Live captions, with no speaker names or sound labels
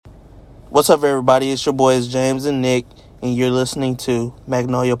What's up, everybody? It's your boys James and Nick, and you're listening to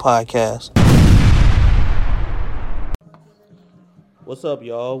Magnolia Podcast. What's up,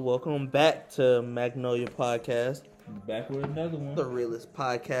 y'all? Welcome back to Magnolia Podcast. Back with another one. The realest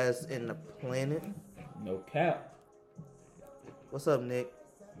podcast in the planet. No cap. What's up, Nick?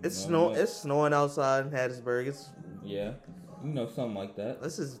 It's No It's snowing outside in Hattiesburg. Something like that.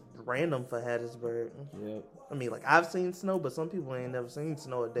 This is random for Hattiesburg. Yep. I mean, like, I've seen snow, but some people ain't never seen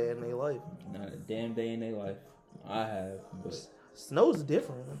snow a day in their life. Not a damn day in their life. I have, but Snow's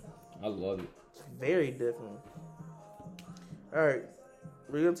different. I love it. It's very different. All right,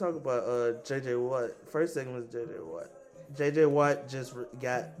 we're gonna talk about J.J. Watt. First segment is J.J. Watt. J.J. Watt just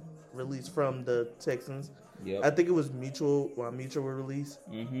got released from the Texans. Yep. I think it was mutual release.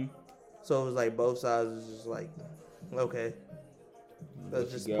 Mm-hmm. So it was like both sides was just like, okay, let's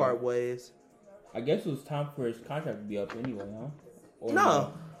just part ways. I guess it was time for his contract to be up anyway, huh? Or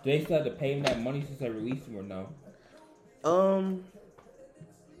no. Do they still have to pay him that money since they released him or no?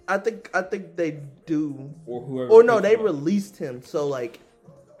 I think they do. Or whoever. Or no, they released him. So like,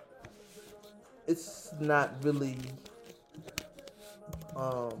 it's not really.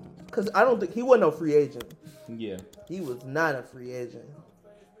 Because I don't think he wasn't no free agent. Yeah. He was not a free agent.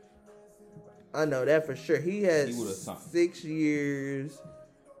 I know that for sure. He had 6 years.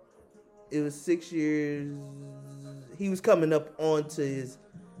 It was 6 years. He was coming up onto his.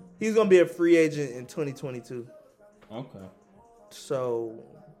 He was gonna be a free agent in 2022. Okay. So.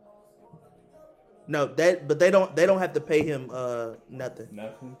 No, but they don't have to pay him nothing.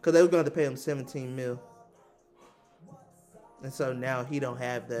 Nothing. Because they were going to pay him $17 million. And so now he don't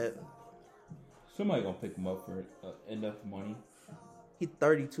have that. Somebody gonna pick him up for enough money. He's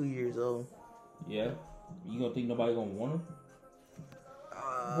 32 years old. Yeah. You gonna think nobody gonna want him?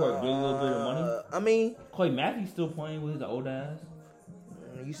 For a good little bit of money? I mean, Clay Matthews still playing with his old ass.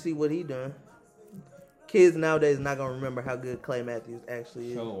 You see what he done. Kids nowadays not gonna remember how good Clay Matthews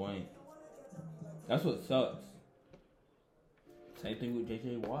actually is. So ain't. That's what sucks. Same thing with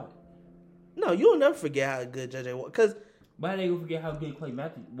J.J. Watt. No, you'll never forget how good J.J. Watt. Cause why they gonna forget how good Clay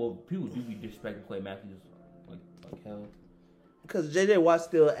Matthews? Well, people do be disrespecting Clay Matthews like hell. Because J.J. Watt's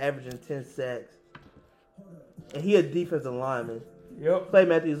still averaging 10 sacks, and he a defensive lineman. Yep. Clay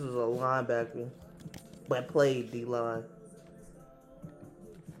Matthews was a linebacker, but played D-line.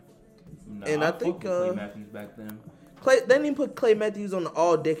 Nah, and I think Clay Matthews back then. They didn't even put Clay Matthews on the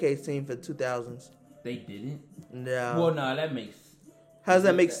All-Decades team for 2000s. They didn't? No. Well, no, that makes... How does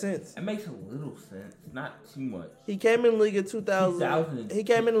that make sense? It makes a little sense. Not too much. He came in the league in 2000. He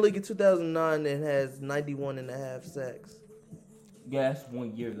came in the league in 2009 and has 91.5 sacks. Yeah, that's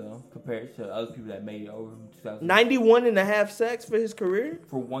 1 year, though, compared to other people that made it over in 2000. 91.5 sacks for his career?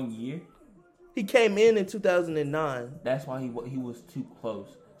 For 1 year? He came in 2009. That's why he was too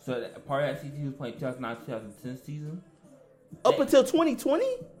close. So part of that season, he was playing 2009-2010 season. Up until 2020?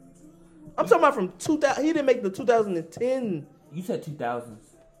 I'm talking about from 2000. He didn't make the 2010. You said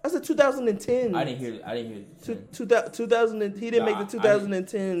 2000s. I said 2010. I didn't hear it. 2000. He didn't make the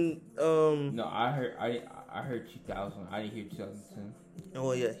 2010. No, I heard 2000. I didn't hear 2010.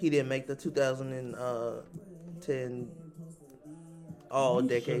 Oh yeah, he didn't make the 2010 All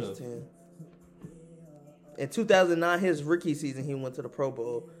Decades 10. In 2009, his rookie season, he went to the Pro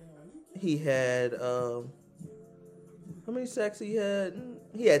Bowl. He had how many sacks he had?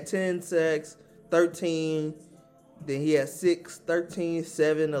 He had 10 sacks, 13. Then he had 6, 13,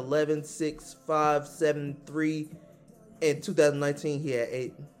 7, 11, 6, 5, 7, 3. In 2019, he had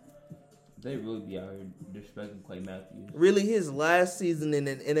 8. They really be out here disrespecting Clay Matthews. Really, his last season in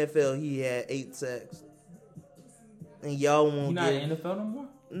the NFL, he had 8 sacks. And y'all won't He's not in the NFL no more?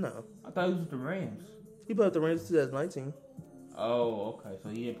 No. I thought he was with the Rams. He played with the Rams in 2019. Oh, okay. So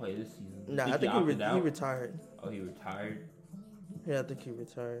he didn't play this season. Nah, I think he retired. Oh, he retired? Yeah, I think he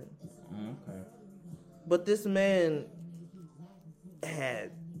retired. Okay. But this man had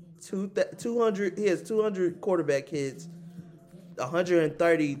 200. He has 200 quarterback hits,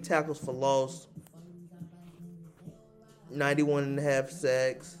 130 tackles for loss, 91.5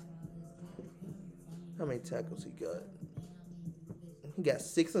 sacks. How many tackles he got? He got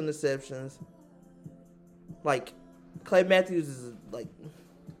 6 interceptions. Like, Clay Matthews is like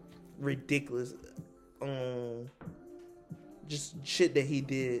ridiculous. Just shit that he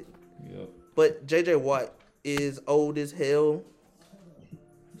did. Yep. But J.J. Watt is old as hell.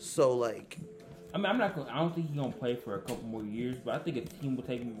 So, like... I mean, I don't think he's going to play for a couple more years, but I think a team will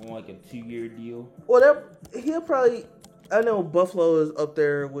take him on like a 2-year deal. Well, he'll probably... I know Buffalo is up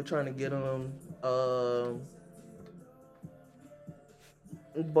there with trying to get him.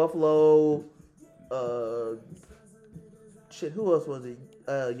 Buffalo, shit, who else was it?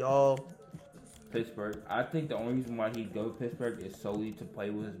 Y'all. Pittsburgh. I think the only reason why he'd go to Pittsburgh is solely to play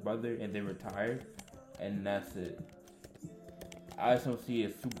with his brother and then retire, and that's it. I just don't see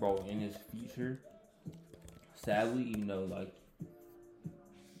a Super Bowl in his future. Sadly, like,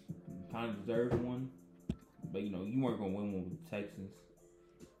 kind of deserved one, but you weren't gonna win one with the Texans.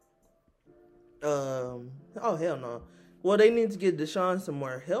 Oh hell no. Well, they need to get Deshaun some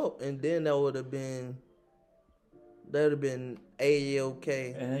more help, and then that would have been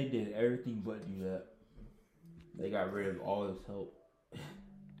A-OK. And they did everything but do that. They got rid of all his help.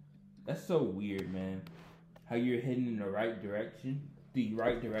 That's so weird, man. How you're heading in the right direction,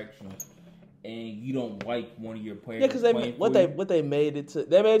 and you don't like one of your players. Yeah, because they made it to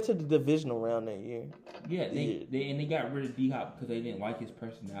the divisional round that year. Yeah, they got rid of D-Hop because they didn't like his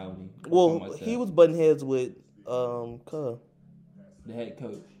personality. Well, he was butting heads with Cub, the head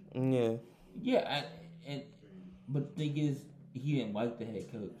coach. Yeah. Yeah, but the thing is, he didn't like the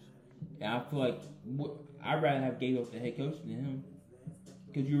head coach, and I feel like I'd rather have gave up the head coach than him,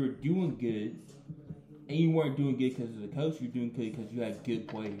 because you were doing good, and you weren't doing good because of the coach. You're doing good because you had good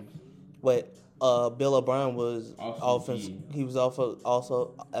players. But Bill O'Brien was offense. Key. He was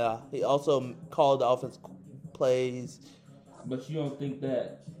he also called the offense plays. But you don't think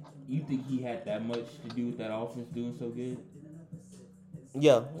that? You think he had that much to do with that offense doing so good?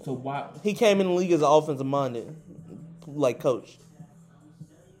 Yeah. So why he came in the league as an offensive minded, like coach?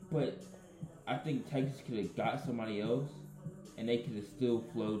 But I think Texas could have got somebody else, and they could have still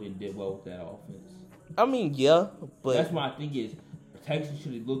flowed and did well with that offense. I mean, yeah, but that's my thing is Texas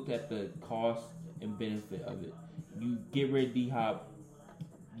should have looked at the cost and benefit of it. You get rid of D-Hop,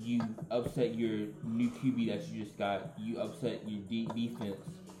 you upset your new QB that you just got, you upset your defense,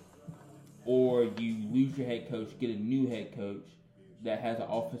 or you lose your head coach, get a new head coach that has an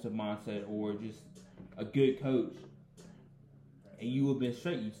offensive mindset or just a good coach, and you would have been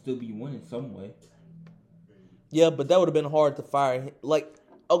straight. You'd still be winning some way. Yeah, but that would have been hard to fire him. Like,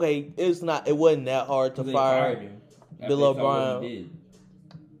 okay, it wasn't that hard to fire him Bill O'Brien.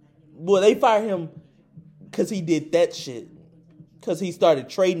 Well, they fired him because he did that shit. Because he started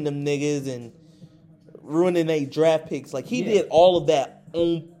trading them niggas and ruining their draft picks. Like, he did all of that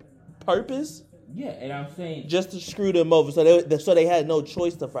on purpose. Yeah, and I'm saying just to screw them over, so they had no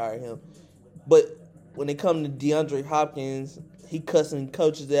choice to fire him. But when it comes to DeAndre Hopkins, he cussing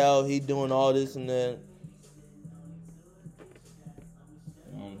coaches out, he doing all this and that.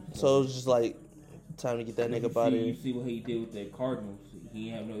 So it was just like time to get that nigga out of here. You see what he did with the Cardinals? He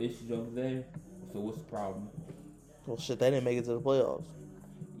ain't have no issues over there. So what's the problem? Well, shit, they didn't make it to the playoffs.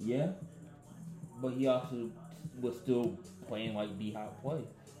 Yeah, but he also was still playing like D-Hop play.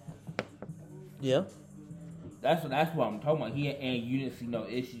 Yeah. That's what I'm talking about. And you didn't see no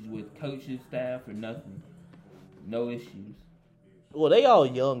issues with coaching staff or nothing. No issues. Well, they all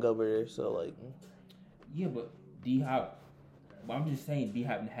young over there, so like. Yeah, but D-Hop. I'm just saying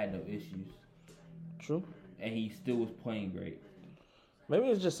D-Hop had no issues. True. And he still was playing great. Maybe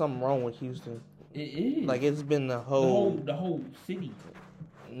it's just something wrong with Houston. It is. Like it's been the whole city.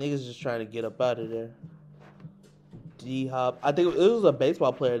 Niggas just trying to get up out of there. D-Hop. I think it was a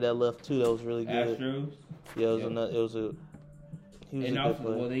baseball player that left too. That was really good. Astros. Yeah, he was a and good also,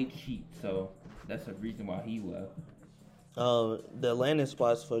 player. well, they cheat, so that's the reason why he left. The landing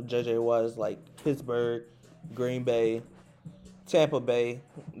spots for JJ Watt is like Pittsburgh, Green Bay, Tampa Bay,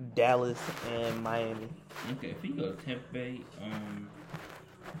 Dallas, and Miami. Okay, if he goes to Tampa Bay,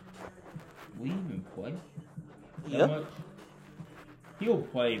 will he even play? That much? He'll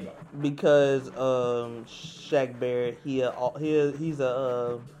play, because Shaq Barrett he's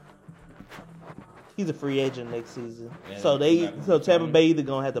a free agent next season. Yeah, so Tampa Bay either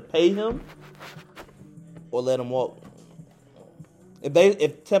gonna have to pay him or let him walk.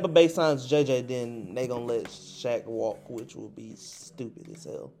 If Tampa Bay signs JJ, then they gonna let Shaq walk, which will be stupid as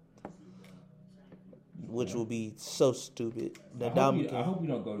hell. Which will be so stupid. I hope you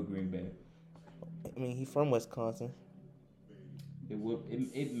don't go to Green Bay. I mean, he's from Wisconsin.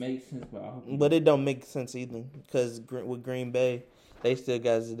 It makes sense, but I hope. But it don't make sense either, because with Green Bay, they still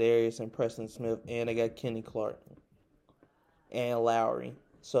got Za'Darius and Preston Smith, and they got Kenny Clark and Lowry.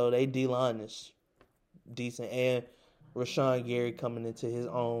 So they D-line is decent, and Rashawn Gary coming into his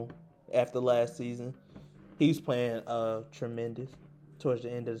own after last season. He was playing tremendous towards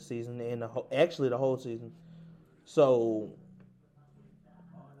the end of the season and the whole season. So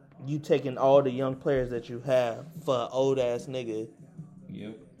you taking all the young players that you have for an old ass nigga.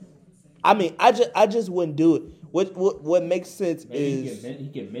 Yep. I mean, I just wouldn't do it. What makes sense is he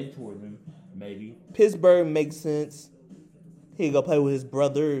can mentor them. Maybe Pittsburgh makes sense. He go play with his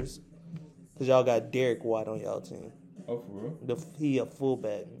brothers, cause y'all got Derek White on y'all team. Oh, for real? He a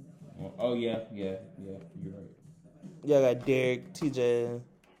fullback. Oh yeah. You're right. Y'all got Derek, TJ,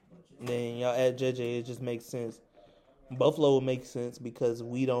 and then y'all add JJ. It just makes sense. Buffalo will make sense because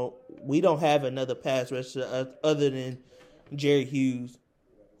we don't have another pass rusher other than Jerry Hughes,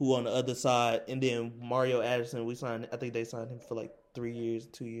 who on the other side, and then Mario Addison. I think they signed him for like 3 years,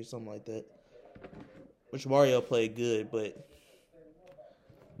 2 years, something like that. Which Mario played good, but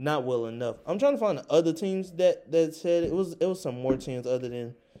not well enough. I'm trying to find the other teams that said it was some more teams other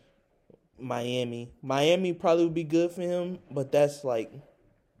than Miami. Miami probably would be good for him, but that's like.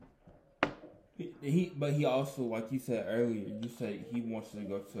 But he also, like you said earlier, you said he wants to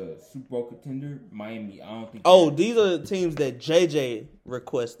go to a Super Bowl contender. Miami, I don't think. Oh, these are the teams that JJ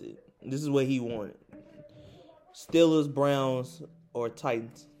requested. This is what he wanted: Steelers, Browns, or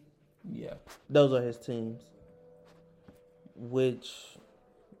Titans. Yeah, those are his teams. Which,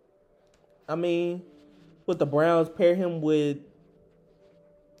 I mean, with the Browns, pair him with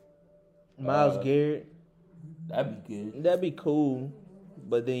Myles Garrett. That'd be good. That'd be cool.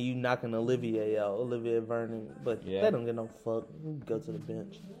 But then you knocking Olivier Vernon. But they don't get no fuck. Go to the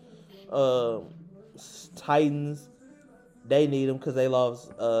bench. Titans, they need him because they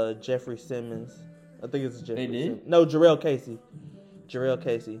lost Jeffrey Simmons. I think it's Jeffrey Simmons. No, Jarrell Casey. Jarrell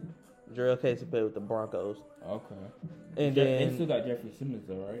Casey played with the Broncos. Okay. And then they still got Jeffrey Simmons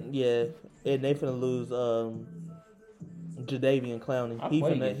though, right? Yeah. And they finna lose Jadeveon Clowney.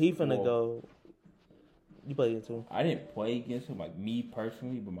 He finna go. You played against him? I didn't play against him, like me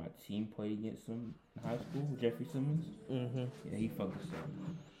personally, but my team played against him in high school. Jeffrey Simmons. Mm-hmm. Yeah, he fucked us up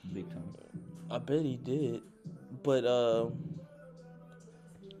big time. I bet he did. But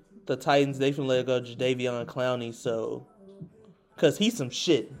the Titans, they finna let go Jadeveon Clowney, so because he's some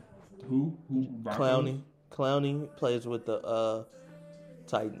shit. Who? Clowney plays with the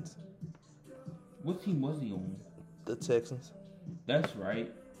Titans. What team was he on? The Texans. That's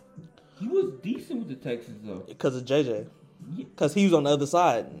right. He was decent with the Texans, though. Because of JJ. Because he was on the other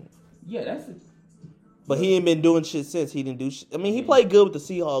side. Yeah, that's it. But he ain't been doing shit since. He didn't do shit. I mean, he played good with the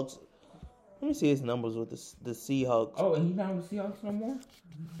Seahawks. Let me see his numbers with the Seahawks. Oh, and he's not with the Seahawks no more?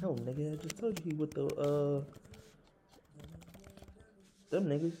 No, nigga. I just told you he with the, them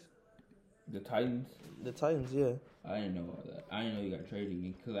niggas. The Titans? The Titans, yeah. I didn't know all that. I didn't know he got traded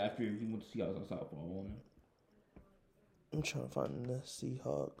again. Because after he went to Seahawks, I saw football on him. I'm trying to find the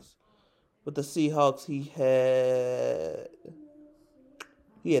Seahawks. With the Seahawks, he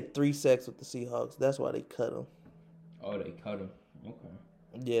had 3 sacks with the Seahawks. That's why they cut him. Oh, they cut him. Okay.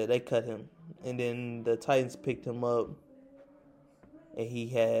 Yeah, they cut him. And then the Titans picked him up, and he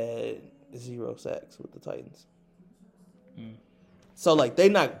had 0 sacks with the Titans. Mm. So, like, I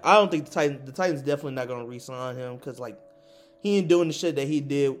don't think the Titans definitely not going to re-sign him because, like, he ain't doing the shit that he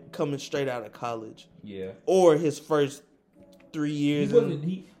did coming straight out of college. Yeah. Or his first 3 years.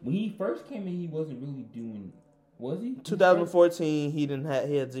 When he first came in, he wasn't really doing. Was he? 2014, he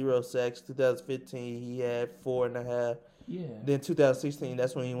had 0 sacks. 2015, he had 4.5. Yeah. Then 2016,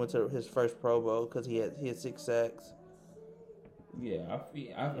 that's when he went to his first Pro Bowl because he had 6 sacks. Yeah,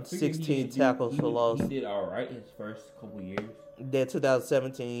 I 16 tackles for loss. He did all right his first couple years. Then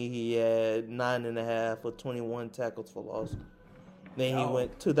 2017, he had 9.5 with 21 tackles for loss. Then he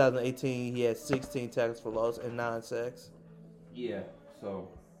went 2018, he had 16 tackles for loss and 9 sacks. Yeah, so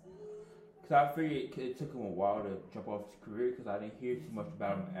because I figured it took him a while to jump off his career because I didn't hear too much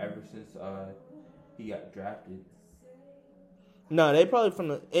about him ever since he got drafted. No, they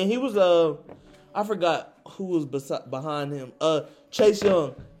probably and he was I forgot who was behind him. Chase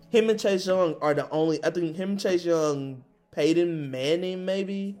Young. Him and Chase Young are the only. I think him and Chase Young, Peyton Manning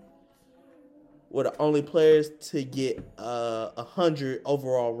maybe, were the only players to get 100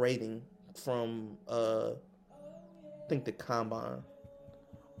 overall rating from I think the combine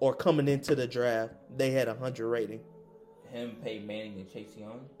or coming into the draft. They had 100 rating. Him, Peyton Manning, and Chase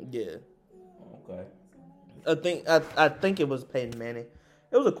Young. Yeah. Okay. I think it was Peyton Manning.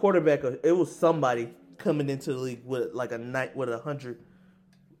 It was a quarterback. It was somebody coming into the league with like 100,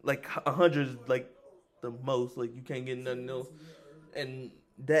 like 100 is like the most. Like you can't get nothing else. And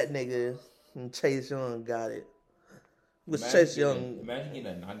that nigga Chase Young got it. Chase Young. Imagine getting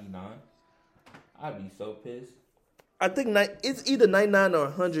a 99. I'd be so pissed. I think it's either 99 or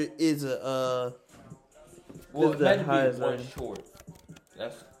 100 is a. Well, the highest one rating. short.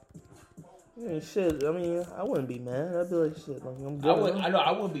 That's. Yeah, shit. I mean, I wouldn't be mad. I'd be like, shit. Like I'm good.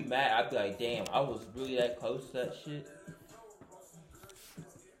 I wouldn't be mad. I'd be like, damn, I was really that close to that shit.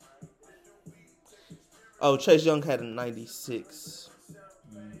 Oh, Chase Young had a 96.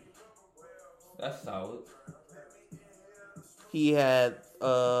 That's solid. He had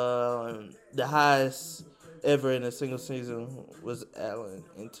the highest ever in a single season was Allen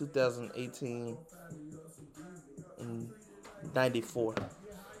in 2018 and 94.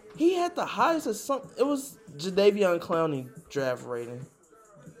 He had the highest of some. It was Jadeveon Clowney draft rating.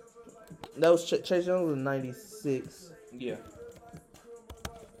 That was Chase Young was 96. Yeah.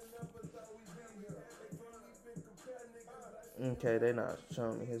 Okay, they're not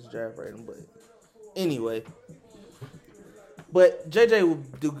showing me his draft rating, but anyway. But JJ will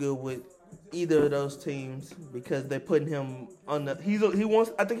do good with either of those teams because they're putting him on the.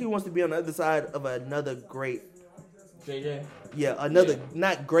 I think he wants to be on the other side of another great. JJ. Yeah, another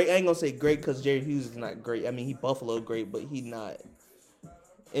not great. I ain't gonna say great because Jerry Hughes is not great. I mean, he Buffalo great, but he not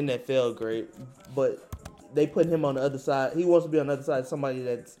NFL great. But they put him on the other side. He wants to be on the other side. Somebody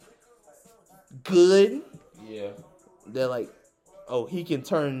that's good. Yeah. They're like, oh, he can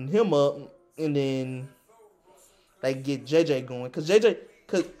turn him up, and then they get JJ going. Because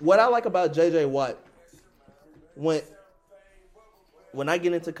what I like about JJ Watt, when I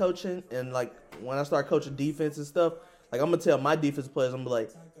get into coaching and like when I start coaching defense and stuff, like I'm gonna tell my defense players, I'm gonna be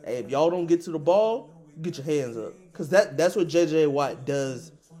like, hey, if y'all don't get to the ball, get your hands up, because that's what JJ Watt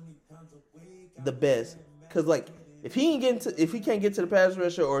does the best. Because like if he can't get to the pass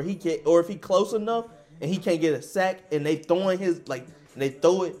rusher, or if he close enough and he can't get a sack, and they throw it,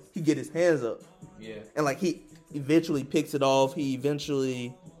 he get his hands up. Yeah. And like he eventually picks it off. He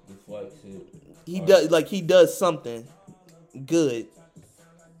eventually deflects it. He does something good.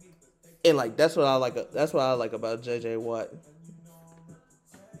 And like that's what I like about JJ Watt.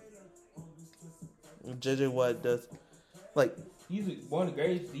 JJ Watt does like he's one of the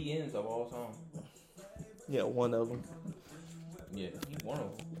greatest DNs of all time. Yeah, one of them. Yeah, he's one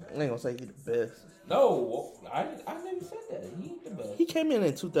of them. I ain't gonna say he's the best. No, I never said that. He ain't the best. He came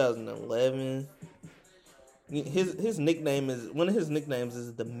in 2011. His nickname is one of his nicknames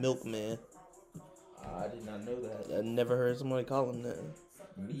is the Milkman. I did not know that. I never heard somebody call him that.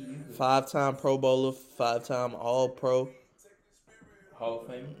 Me either. 5-time Pro Bowler, 5-time All Pro. Hall of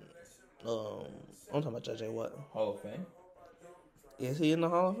Fame. I'm talking about JJ Watt. Hall of Fame. Is he in the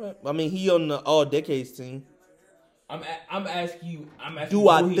Hall of Fame? I mean, he on the All Decades team. I'm asking you. Do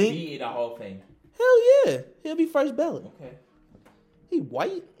I will think he be in the Hall of Fame? Hell yeah, he'll be first ballot. Okay. He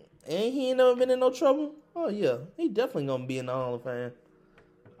white and he ain't never been in no trouble. Oh yeah, he definitely gonna be in the Hall of Fame.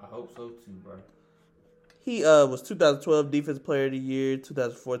 I hope so too, bro. He was 2012 Defensive Player of the Year,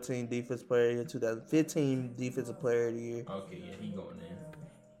 2014 Defensive Player of the Year, 2015 Defensive Player of the Year. Okay, yeah, he going in.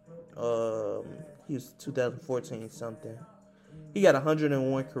 He was 2014 something. He got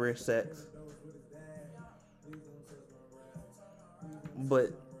 101 career sacks.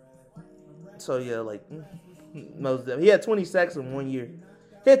 But so yeah, like most of them. He had 20 sacks in 1 year.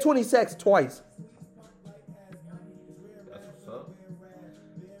 He had 20 sacks twice. That's what's up.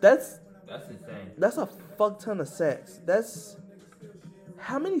 That's insane. That's a fuck ton of sacks. That's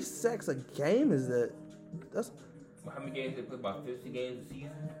how many sacks a game is that? That's how many games they play? About 50 games a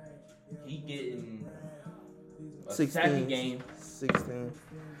season. He getting a 16 sack a game. 16.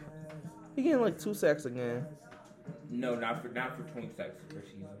 He getting like 2 sacks a game. No, not for 20 sacks per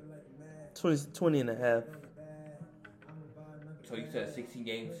season. 20 and a half. So you said 16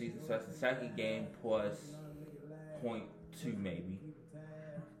 games a season, so that's a sack a game plus 0.2 maybe.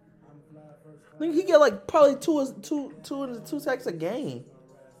 I think he get like probably two sacks a game.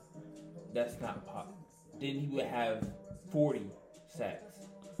 That's not possible. Then he would have 40 sacks.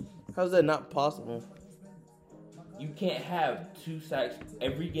 How's that not possible? You can't have 2 sacks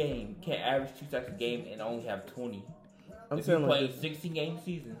every game. You can't average 2 sacks a game and only have 20. If you're playing 16 game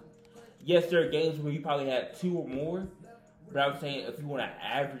season, yes, there are games where you probably had 2 or more. But I'm saying if you want to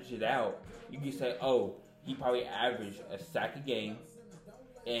average it out, you can say, oh, he probably averaged a sack a game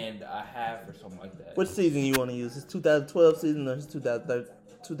and a half or something like that. Which season you want to use? His 2012 season or his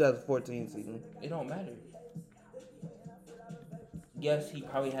 2014 season? It don't matter. Yes, he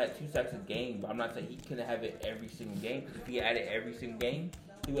probably had 2 sacks a game, but I'm not saying he couldn't have it every single game. Because if he had it every single game,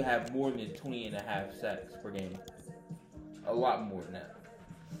 he would have more than 20 and a half sacks per game. A lot more than that.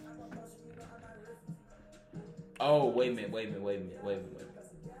 Oh, wait a minute.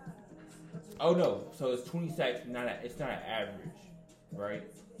 Oh no, so it's 20 sacks. It's not an average, right?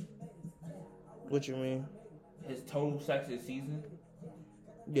 What you mean? His total sacks this season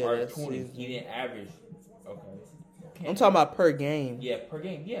are that's 20. Season. He didn't average. Okay. I'm talking about per game. Yeah, per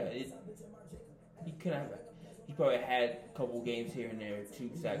game. Yeah, he could have. He probably had a couple games here and there,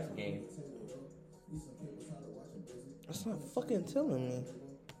 2 sacks a game. That's not fucking telling me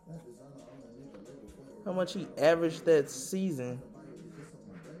how much he averaged that season.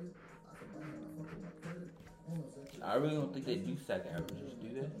 I really don't think they do sack averages,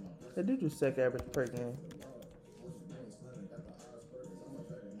 do they? They do sack average per game.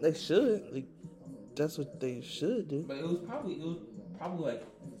 They should. Like, that's what they should do. But it was probably like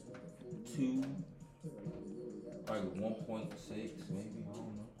 2, like 1.6 maybe. I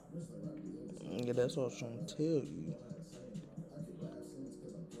don't know. Yeah, that's what I was trying to tell you.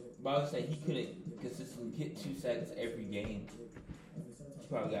 But I would say he couldn't consistently get 2 sacks every game. He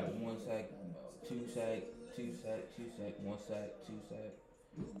probably got 1 sack, 2 sack, 2 sack, 2 sack, 1 sack, 2 sack.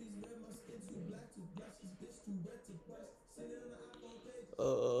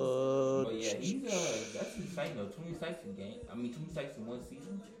 But yeah, he's that's insane though. 20 sacks in game. I mean, 20 sacks in one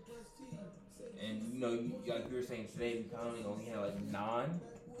season. And you know, like you were saying, today Conley only had like 9.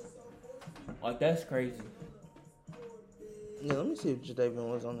 Like that's crazy. Yeah, let me see if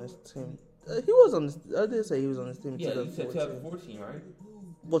Jadavion was on this team. He was on this. I did say he was on this team. Yeah, you said 2014, right?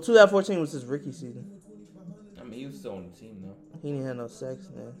 Well, 2014 was his rookie season. I mean, he was still on the team though. He didn't have no sacks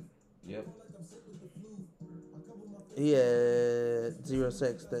then. Yep. He had 0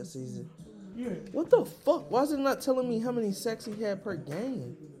 sacks that season. Yeah. What the fuck? Why is it not telling me how many sacks he had per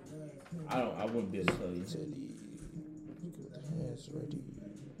game? I wouldn't be able to tell you. Ready.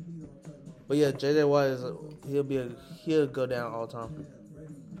 But yeah, J.J. Watt is he'll go down all time.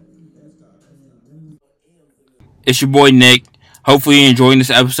 It's your boy Nick. Hopefully you're enjoying this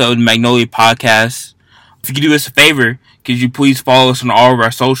episode of the Magnolia Podcast. If you could do us a favor, could you please follow us on all of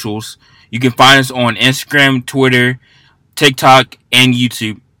our socials? You can find us on Instagram, Twitter, TikTok, and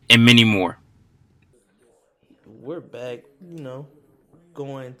YouTube, and many more. We're back,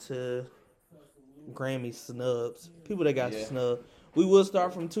 going to Grammy snubs. People that got snubbed. We will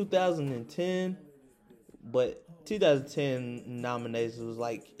start from 2010, but 2010 nominations was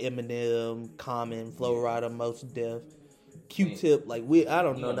like Eminem, Common, Flo Rida, Mos Def, Q-Tip. Like I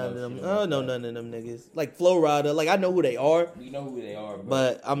don't know none of them. I don't know none of them niggas. Like Flo Rida, like I know who they are. We know who they are,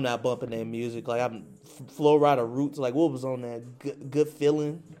 but I'm not bumping their music. Like I'm Flo Rida Roots. Like what was on that? Good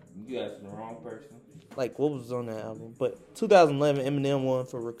Feeling. You asked the wrong person. Like what was on that album? But 2011 Eminem won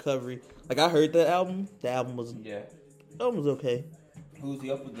for Recovery. Like I heard that album. The album was okay. Who's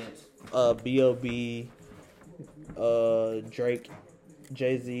he up against? B.O.B., Drake,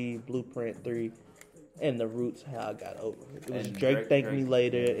 Jay-Z, Blueprint 3, and The Roots, How I Got Over It. It was Drake Thank Me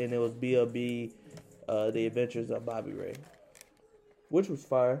Later, and it was B.O.B., The Adventures of Bobby Ray, which was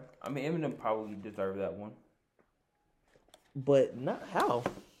fire. I mean, Eminem probably deserved that one. But not how.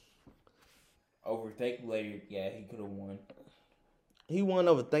 Over Thank Me Later, yeah, he could have won. He won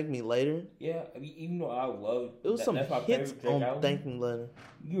over Thank Me Later. Yeah, I mean, even though I love it was some hits on album. Thank Me Later.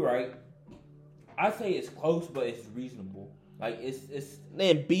 You're right. I say it's close, but it's reasonable. Like it's.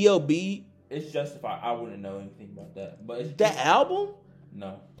 Then B.O.B. It's justified. I wouldn't know anything about that, but it's that album.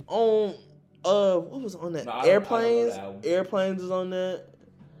 No. On what was on that? No, Airplanes. Airplanes is on that.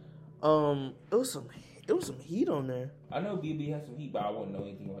 It was some heat on there. I know B.O.B. has some heat, but I wouldn't know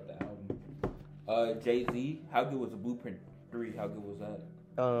anything about the album. Jay-Z, how good was the Blueprint 3? How good was that?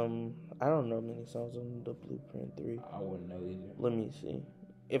 I don't know many songs on the Blueprint 3. I wouldn't know either. Let me see.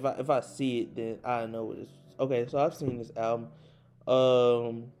 If I see it, then I know what it's. Okay, so I've seen this album.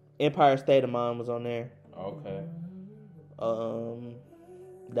 Empire State of Mind was on there. Okay.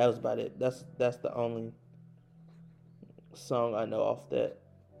 That was about it. That's the only song I know off that.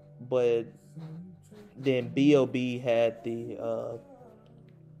 But then B.O.B. had the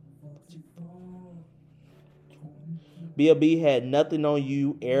B.O.B. had Nothing on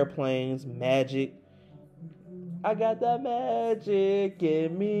You, Airplanes, Magic. I got that magic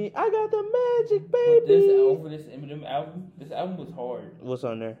in me. I got the magic, baby. Over this Eminem album, this album was hard. What's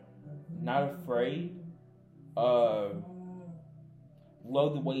on there? Not Afraid. Love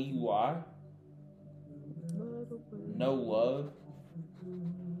the Way You Lie. No Love.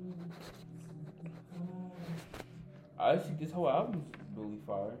 I think this whole album is really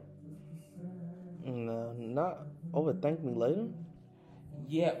fire. No, not over Thank Me Later.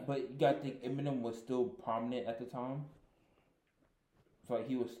 Yeah, but you gotta think Eminem was still prominent at the time. So like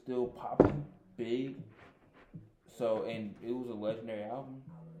he was still popping big. So and it was a legendary album.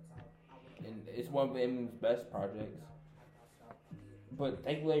 And it's one of Eminem's best projects. But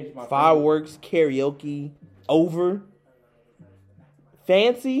Thank Me Later is my Fireworks, favorite. Karaoke, Over.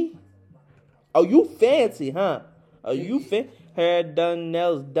 Fancy? Oh, you fancy, huh? Oh, you fancy? Hair done,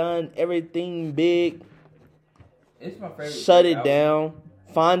 nails done, everything big. It's my favorite. Shut it down.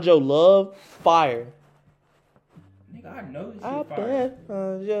 Find Your Love, fire. Nigga, I know this shit I fire. better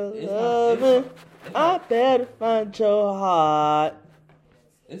find your love. I better find your heart.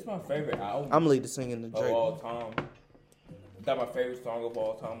 It's my favorite album. I'm leading singing the Drake of all time. Got my favorite song of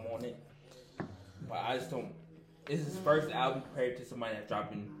all time on it. But I just don't. It's his first album compared to somebody that's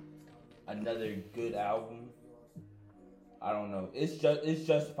dropping another good album. I don't know. It's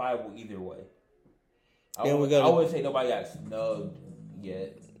justifiable either way. I Then wouldn't say nobody got snubbed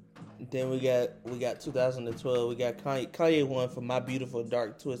yet. Then we got 2012. We got Kanye won for My Beautiful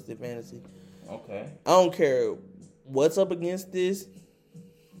Dark Twisted Fantasy. Okay. I don't care what's up against this.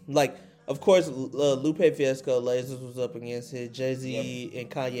 Like, of course, Lupe Fiasco Lasers was up against it. Jay-Z and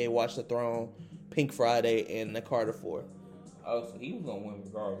Kanye Watch the Throne, Pink Friday, and the Carter 4. Oh, so he was gonna win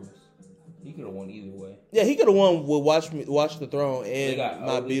regardless. He could have won either way. Yeah, he could have won with Watch the Throne and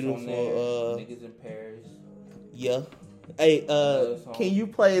My Otis Beautiful. Niggas in Paris. Yeah. Hey, can you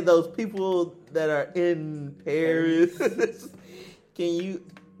play those people that are in Paris? Can you,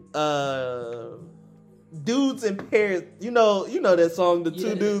 dudes in Paris? You know that song, the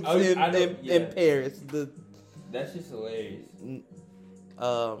two dudes in Paris. That's just hilarious.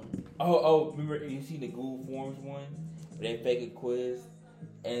 Oh, remember you see the Google Forms one where they fake a quiz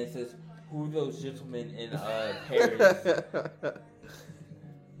and it says who are those gentlemen in Paris?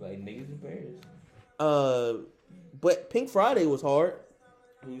 Like niggas in Paris. But Pink Friday was hard.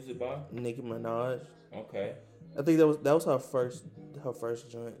 Who's it by? Nicki Minaj. Okay. I think that was her first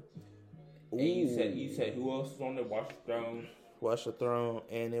joint. And you said who else was on there? Watch the Throne,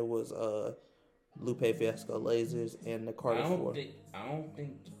 and it was Lupe Fiasco Lasers and the Carter 4. I don't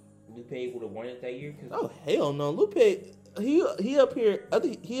think Lupe would have won it that year. Oh hell no, Lupe he up here. I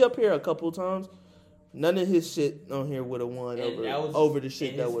think he up here a couple times. None of his shit on here would have won over the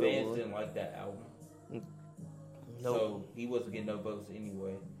shit that would have won. His fans didn't like that album. Nope. So he wasn't getting no votes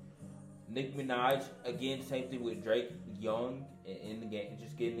anyway. Nicki Minaj, again, same thing with Drake, young in the game,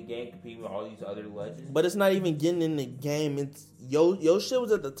 just getting in the game, competing with all these other legends. But it's not even getting in the game. It's yo shit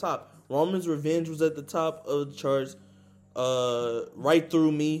was at the top. Roman's Revenge was at the top of the charts. Right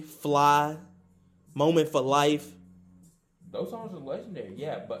Through Me, Fly, Moment for Life. Those songs are legendary,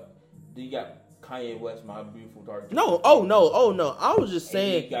 yeah. But then you got Kanye West, My Beautiful Dark. No. I was just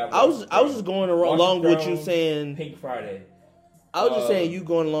saying. I was just going along with you saying Pink Friday. I was just saying you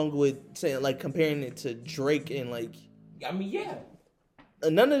going along with saying like comparing it to Drake and like. I mean, yeah.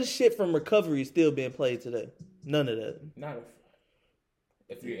 None of the shit from Recovery is still being played today. None of that. Not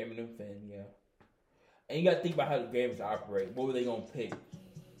if you're an Eminem fan, yeah. And you got to think about how the Grammys operate. What were they gonna pick?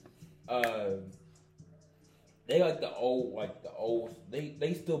 They like the old.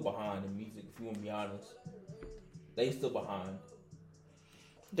 They still behind in music. If you want to be honest, they still behind.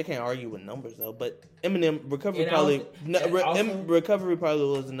 They can't argue with numbers though. But Eminem Recovery Recovery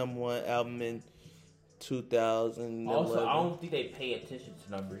probably was the number one album in 2011. Also, I don't think they pay attention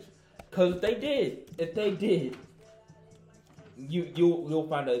to numbers. Cause if they did, you'll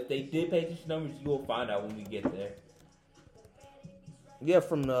find out. If they did pay attention to numbers, you'll find out when we get there. Yeah,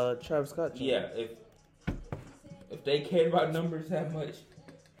 from the Travis Scott channel. Yeah, if they cared about numbers that much,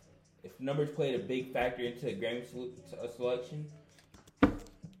 if numbers played a big factor into a Grammy selection,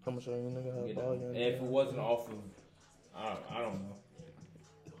 I'm sure you nigga have volume. And if it wasn't off of, I don't know.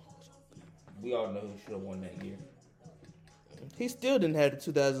 We all know who should have won that year. He still didn't have the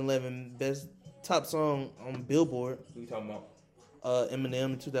 2011 best top song on Billboard. Who you talking about?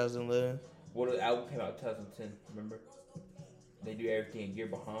 Eminem in 2011. Well, the album came out in 2010. Remember? They do everything a year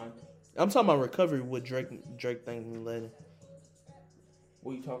behind. I'm talking about Recovery with Drake Thank Me Later.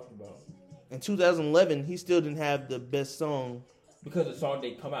 What are you talking about? In 2011, he still didn't have the best song. Because the song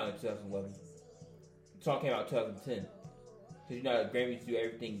didn't come out in 2011. The song came out in 2010. Because you know Grammys do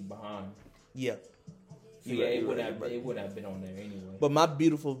everything behind. Yeah. So yeah, it wouldn't have been on there anyway. But My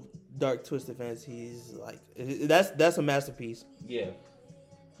Beautiful Dark Twisted Fantasy is like that's a masterpiece. Yeah.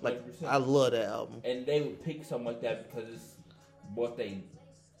 100%. Like I love that album. And they would pick something like that because it's what they.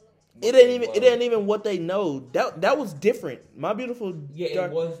 It ain't even what they know. That was different. My Beautiful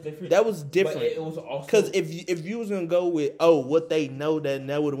Dark, it was different. That was different. But it was also because if you was gonna go with what they know, then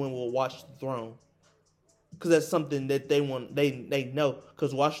that would have went with Watch the Throne. Because that's something that they want. They know.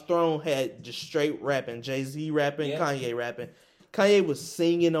 Because Watch the Throne had just straight rapping, Jay-Z rapping, Kanye rapping. Kanye was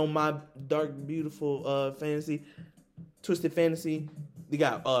singing on My Dark Beautiful Fantasy, Twisted Fantasy. They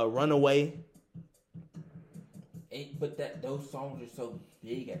got Runaway. But those songs are so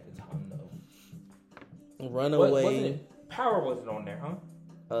big at the time, though. Runaway. Power wasn't on there, huh?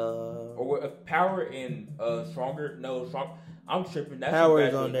 Or Power and Stronger. No, Strong. I'm tripping. That's Power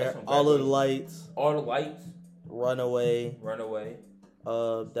is on there. All of the Lights. All the Lights. Runaway. That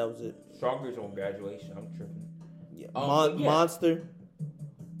was it. Stronger's on Graduation. I'm tripping. Yeah. Monster.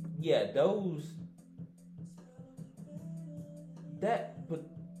 Yeah, those. But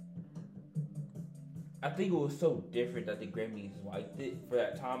I think it was so different that the Grammys liked it for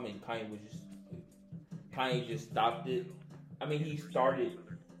that time, and Kanye just stopped it. I mean, he started.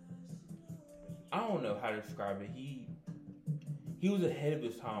 I don't know how to describe it. He was ahead of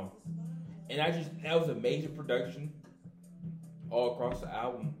his time, and that was a major production all across the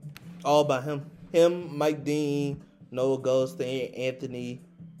album. All by him. Him, Mike Dean, Noah Goldstein, Anthony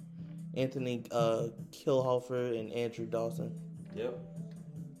Killhofer, and Andrew Dawson. Yep.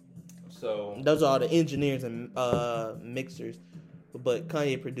 So those are all the engineers and mixers, but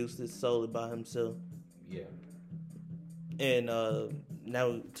Kanye produced this solely by himself. Yeah. And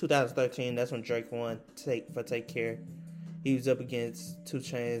now 2013, that's when Drake won Take Care. He was up against 2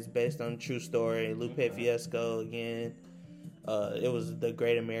 Chainz, based on a true story. Lupe Fiasco again. It was the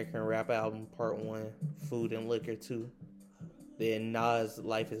Great American Rap Album Part 1, Food and Liquor 2. Then Nas,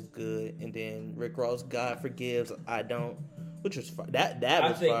 Life is Good, and then Rick Ross, God Forgives, I Don't, which was fire. That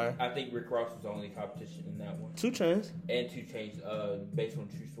was fire. I think Rick Ross was the only competition in that one. 2 Chainz. And 2 Chainz, based on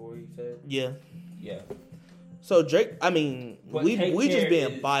true story, you said? Yeah. Yeah. So Drake, I mean, we just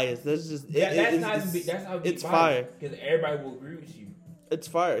being biased. That's just it's fire. Because everybody will agree with you. It's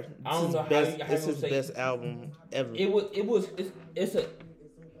fire. I don't know It's his best album ever. It's a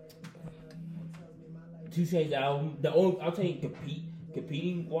 2 Chainz album. I'll tell you,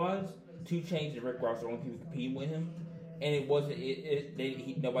 competing wise, 2 Chainz and Rick Ross are the only people competing with him, and it wasn't.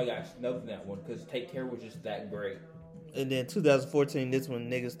 Nobody got snubbed in that one because Take Care was just that great. And then 2014, this when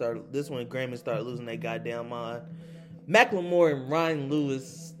Grammy started losing their goddamn mind. Macklemore and Ryan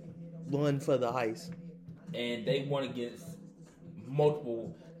Lewis won for The Heist, and they won against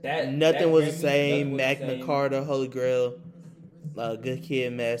multiple. Nothing was the same. Magna Carta, Holy Grail, Good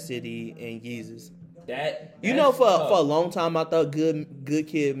Kid, Mad City, and Yeezus. For a long time, I thought Good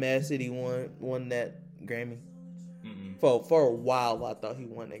Kid, Mad City won that Grammy. Mm-mm. For a while, I thought he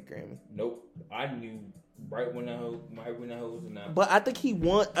won that Grammy. Nope, I knew. Right when that hoe was announced. But I think he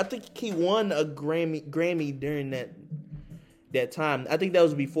won a Grammy during that time. I think that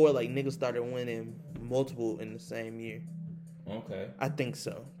was before like niggas started winning multiple in the same year. Okay. I think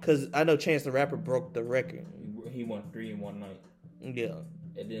so. Cause I know Chance the Rapper broke the record. He won 3 in one night. Yeah.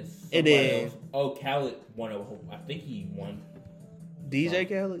 And then else. Oh, Khaled won. I think he won. DJ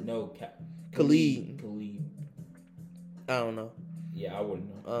Khaled? No, Khalid. I don't know. Yeah, I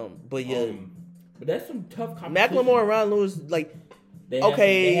wouldn't know. But yeah. But that's some tough competition. Macklemore and Ryan Lewis, like,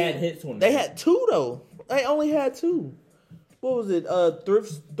 they had hits on them. They had 2 though. They only had 2. What was it?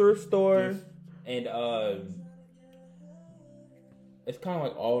 Thrift Store. And it's kind of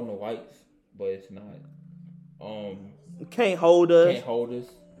like All in the Lights, but it's not. Can't Hold Us. Can't Hold Us.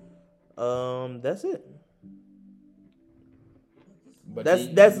 That's it. But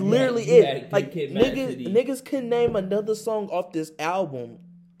that's literally it. Like niggas couldn't name another song off this album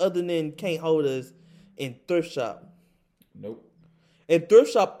other than Can't Hold Us and Thrift Shop. Nope. And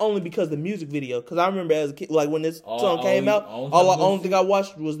Thrift Shop only because the music video. Because I remember as a kid, like when this song came out, only thing I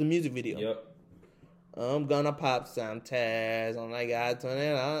watched was the music video. Yep. I'm gonna pop some tags on like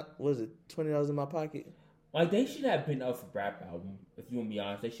 $20. What is it? $20 in my pocket. Like they should have been up for rap album. If you want to be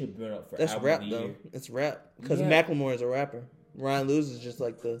honest, they should have been up for That's album rap of the though. year. It's rap because Macklemore is a rapper. Ryan Lewis is just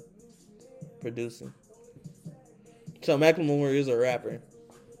like the producer. So Macklemore is a rapper.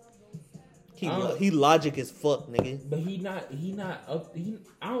 He logic as fuck, nigga. But he not up.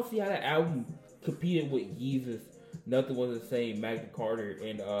 I don't see how that album competed with Yeezus. Nothing was the same. Magna Carta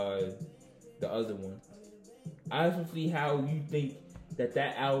and the other one. I also see how you think that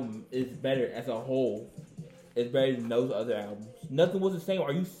album is better as a whole. It's better than those other albums. Nothing was the same.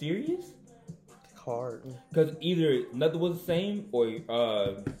 Are you serious? Hard. Because either Nothing was the same or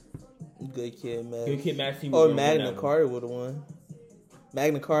Good Kid, Mad City, or Magna Carta would have won.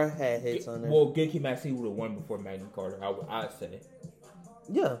 Magna Carta had hits on there. Well, Good Kid, Mad City would have won before Magna Carta. I'd say.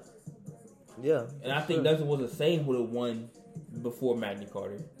 Yeah. And I think Nothing was the same would have won before Magna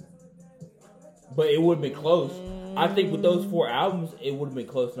Carta. But it would have been close. I think with those 4 albums, it would have been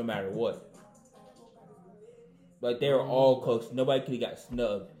close no matter what. Like they were all close. Nobody could have got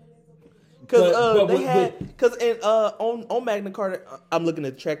snubbed. Because on Magna Carta, I'm looking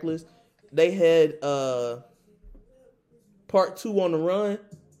at the track list. They had Part 2 on the Run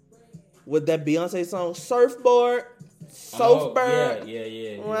with that Beyonce song Surfboard.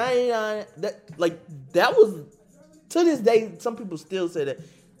 Yeah. Right on that was to this day. Some people still say that.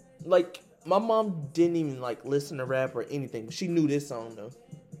 Like my mom didn't even like listen to rap or anything, but she knew this song though.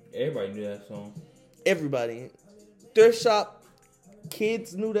 Everybody knew that song. Everybody. Thrift Shop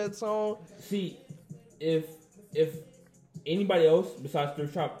kids knew that song. See, if anybody else besides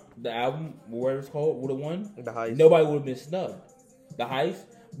Thrift Shop, the album, whatever it's called, would have won, The Heist, nobody would have been snubbed. The Heist,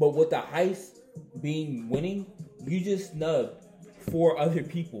 but with The Heist winning, you just snubbed 4 other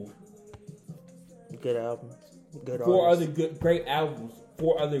people. Good albums. Good 4 artists. other great albums.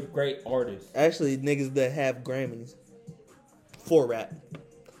 4 other great artists. Actually, niggas that have Grammys. for rap,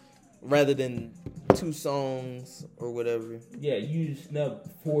 rather than 2 songs or whatever. Yeah, you snubbed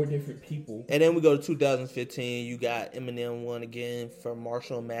 4 different people. And then we go to 2015. You got Eminem won again for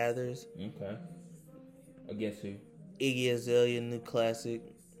Marshall Mathers. Okay. Against who? Iggy Azalea, new classic.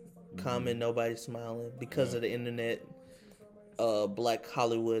 Common, Nobody Smiling. Because of the internet, Black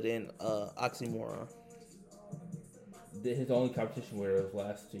Hollywood, and Oxymoron. His only competition were those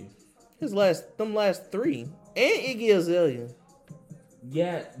last 2. Them last 3. And Iggy Azalea.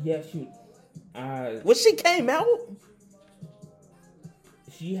 Yeah, shoot. When she came out,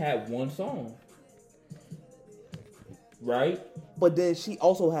 she had 1 song. Right? But then she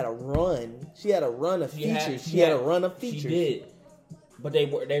also had a run. She had a run of features. She had a run of features. She did. But they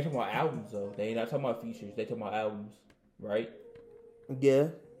talking about albums though. They not talking about features. They talking about albums, right? Yeah.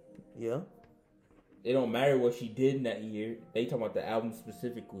 It don't matter what she did in that year. They talking about the album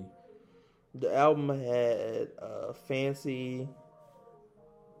specifically. The album had Fancy.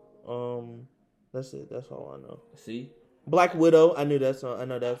 That's it. That's all I know. See? Black Widow. I knew that song. I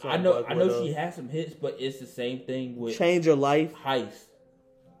know that song. I know she had some hits, but it's the same thing with Change Your Life. Heist.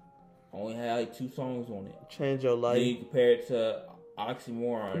 Only had like 2 songs on it. Change Your Life. Then you compare it to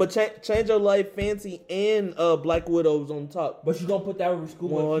Oxymoron. But Change Your Life, Fancy, and Black Widow was on top. But you gonna put that over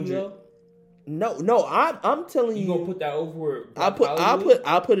Schoolboy Q? No. I'm telling you. You gonna put that over? I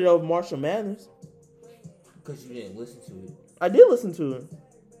put it over Marshall Mathers. Because you didn't listen to it. I did listen to it.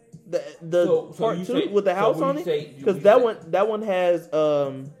 The part 2 say, with the house on it, because that one has.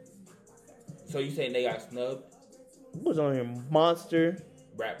 So you saying they got snubbed? What was on here? Monster,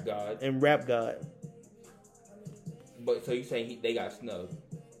 Rap God, and Rap God. But so you saying they got snubbed?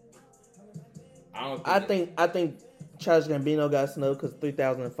 I think Childish Gambino got snubbed because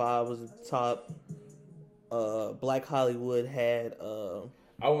 3005 was the top. Black Hollywood had.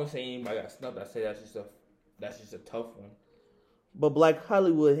 I wouldn't say anybody got snubbed. I say that's just a tough one. But Black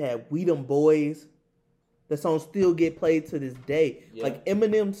Hollywood had We Them Boys. The songs still get played to this day. Yeah. Like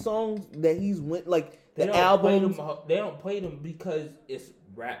Eminem songs that he's went like the albums. They don't play them because it's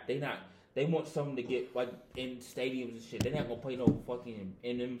rap. They want something to get like in stadiums and shit. They're not gonna play no fucking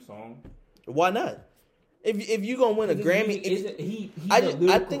Eminem song. Why not? If you gonna win a Grammy, I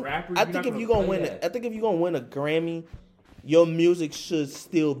think if you gonna win a Grammy, your music should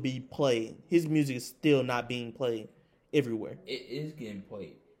still be played. His music is still not being played everywhere. It is getting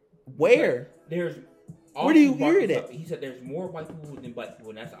played. Where? Where do you hear it at? He said there's more white people than black people,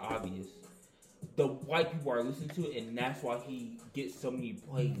 and that's obvious. The white people are listening to it, and that's why he gets so many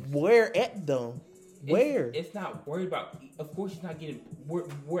plays. Where at though? Where? It's not worried about. Of course, he's not getting.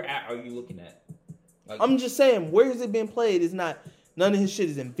 Where at are you looking at? Like, I'm just saying, where has it been played? It's not. None of his shit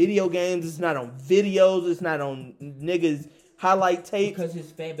is in video games. It's not on videos. It's not on niggas highlight tapes. Because his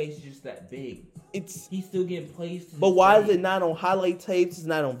fan base is just that big. He's still getting plays. But why is it not on highlight tapes? It's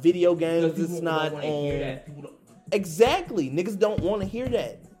not on video games. It's not on. Exactly, niggas don't want to hear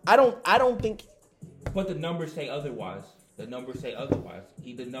that. I don't think. But the numbers say otherwise. The numbers say otherwise. And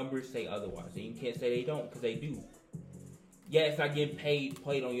you can't say they don't because they do. Yeah, it's not getting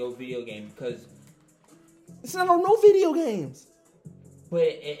played on your video game because it's not on no video games. But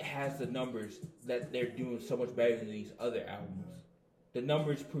it has the numbers that they're doing so much better than these other albums. The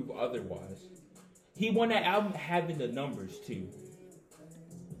numbers prove otherwise. He won that album having the numbers too.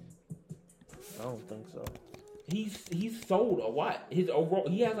 I don't think so. He's sold a lot. His overall,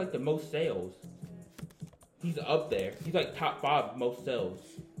 he has like the most sales. He's up there. He's like top 5 most sales.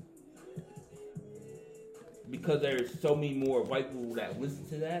 Because there's so many more white people that listen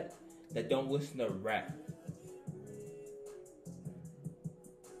to that don't listen to rap.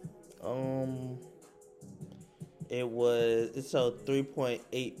 It sold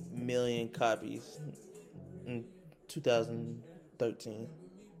 3.8 million copies in 2013.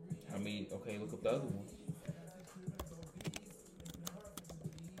 I mean, okay, look up the other ones.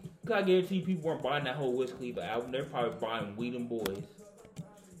 Cause I guarantee you people weren't buying that whole Wiz Khalifa album. They're probably buying We Them Boys.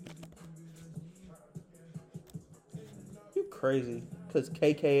 You crazy? Cause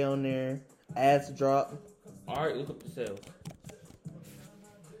KK on there, Ass Drop. All right, look up the sales.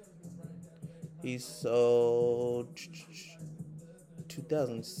 He sold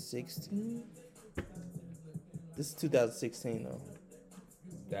 2016. This is 2016 though.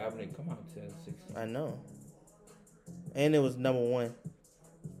 The album didn't come out in 2016. I know. And it was number 1.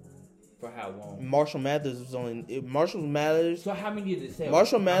 For how long? Marshall Mathers was only Marshall Mathers. So how many did it sell?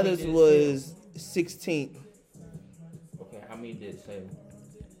 Marshall Mathers was 16th. Okay, how many did it sell?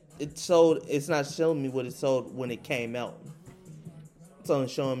 It sold. It's not showing me what it sold when it came out. It's only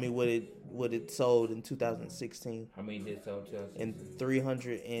showing me what it what it sold in 2016. How many did it sell in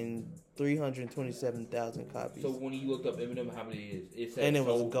 2016? And 327,000 copies. So when you looked up Eminem, how many it said and it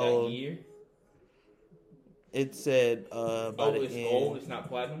was sold gold. that year? It said by the it's end, gold. It's not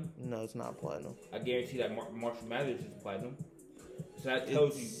platinum. No, it's not platinum. I guarantee that Marshall Mathers is platinum. So that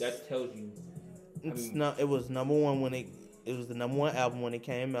tells you. It's not. It was number one when it was the number one album when it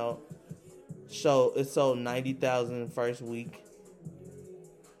came out. So it sold 90,000 first week.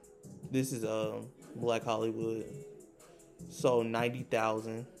 This is Black Hollywood. Sold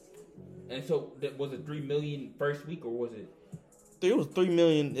 90,000. And so was it 3 million first week or was it? It was 3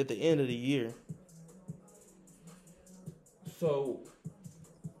 million at the end of the year. So,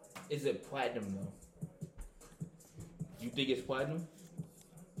 is it platinum though? You think it's platinum?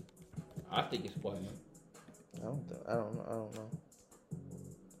 I think it's platinum. I don't know.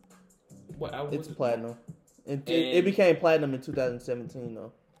 What? It's platinum. It became platinum in 2017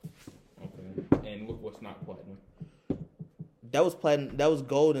 though. Okay. And look what's not platinum. That was platinum. That was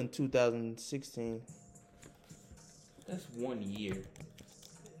gold in 2016. That's 1 year.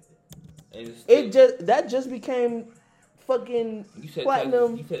 And that just became fucking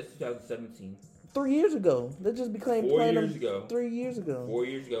platinum. You said 2017. 3 years ago. That just became 4 platinum. years ago. 3 years ago. 4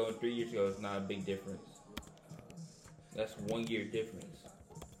 years ago and 3 years ago is not a big difference. That's 1 year difference.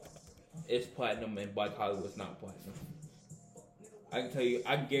 It's platinum and Black Hollywood's not platinum. I can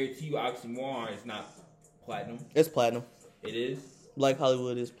guarantee you Oxymoron is not platinum. It's platinum. It is? Black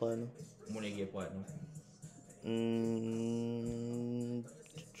Hollywood is platinum. When they get platinum?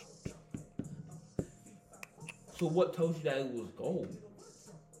 So what told you that it was gold?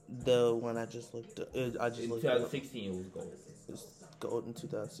 The one I just looked up. In 2016 it was gold. It was gold in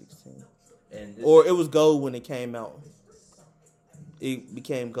 2016. Or it was gold when it came out. It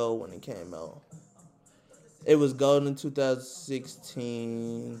became gold when it came out. It was gold in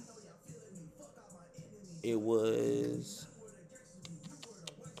 2016. It was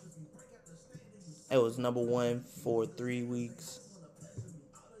number one for 3 weeks.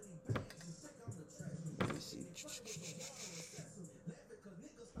 Let me see.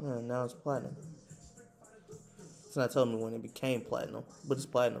 Now it's platinum. It's not telling me when it became platinum, but it's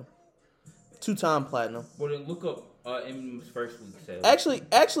platinum. 2-time platinum. Well, then look up Eminem's first week sales.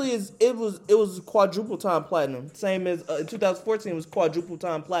 Actually, it was quadruple time platinum. Same as in 2014 it was quadruple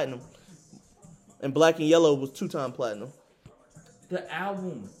time platinum. And Black and Yellow was 2-time platinum. The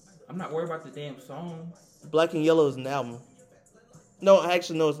album. I'm not worried about the damn song. Black and Yellow is an album. No,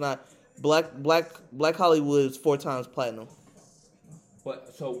 actually, no, it's not. Black Hollywood is 4 times platinum.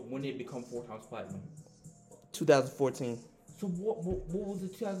 But so when did it become 4 times platinum? 2014. So what was the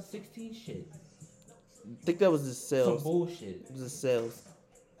 2016 shit? I think that was the sales. Some bullshit. It was the sales.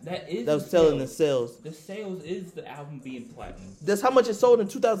 That was selling the sales. The sales is the album being platinum. That's how much it sold in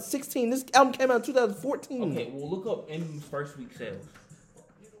 2016. This album came out in 2014. Okay, well look up Eminem's first week sales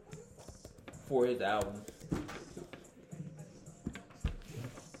for his album.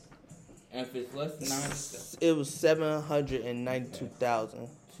 And if it's less than 9, it was 792,000.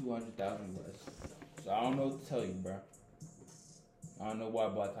 200,000 less. So I don't know what to tell you, bro. I don't know why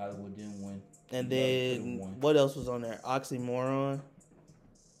Black Hollywood didn't win. And then what else was on there? Oxymoron.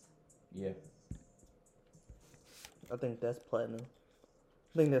 Yeah. I think that's platinum.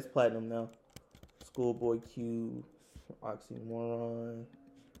 I think that's platinum now. Schoolboy Q, Oxymoron,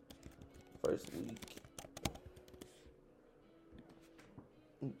 first week.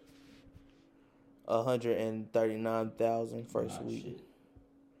 $139,000 first week. Shit.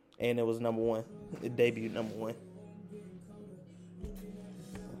 And it was number one. It debuted number one.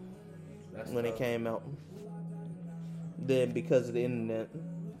 That's when tough. It came out. Then because of the internet.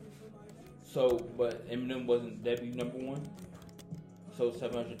 So, but Eminem wasn't debut number one? So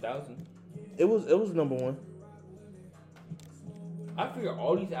 700,000? It was number one. I figure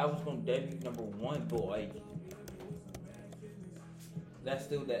all these albums gonna debut number one, but like that's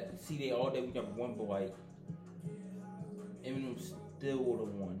still that. See, they all debut number one, but like Eminem still would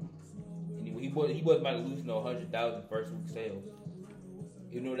have won. Anyway, he wasn't about to lose no 100,000 first week sales.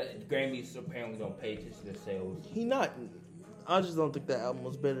 You know that Grammys apparently don't pay attention to sales. He not. I just don't think that album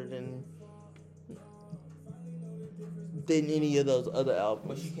was better than any of those other albums.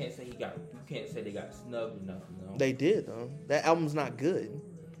 But you can't say they got snubbed or nothing. No? They did though. That album's not good.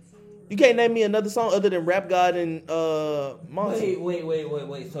 You can't name me another song other than Rap God and Monty.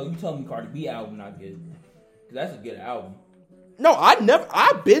 Wait. So you telling me Cardi B album not good? Cause that's a good album. No,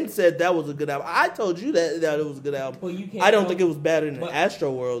 I've been said that was a good album. I told you that it was a good album. But you can't. I don't think it was better than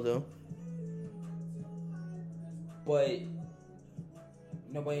Astro World though. But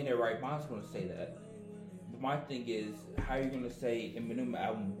nobody in their right mind's gonna say that. my thing is, how are you gonna say Eminem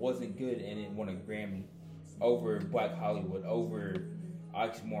album wasn't good and it won a Grammy over Black Hollywood, over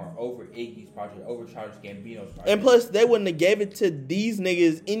Oxmoor, over Iggy's project, over Childish Gambino's project? And plus, they wouldn't have gave it to these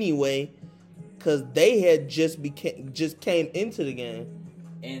niggas anyway, because they had just came into the game.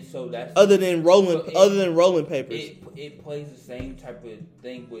 And so that's other than rolling papers. It plays the same type of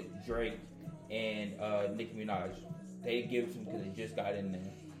thing with Drake and Nicki Minaj. They give it to them because they just got in there.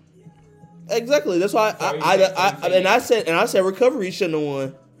 Exactly. That's why I said Recovery shouldn't have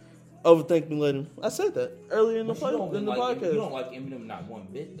won over Thank Me Later. I said that earlier in the podcast. You don't like Eminem not one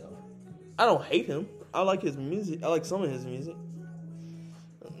bit though. I don't hate him. I like his music. I like some of his music.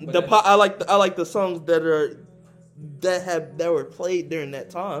 I like the songs that were played during that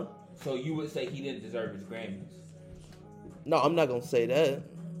time. So you would say he didn't deserve his Grammys? No, I'm not gonna say that.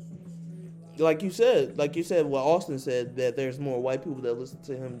 Like you said, what Austin said, that there's more white people that listen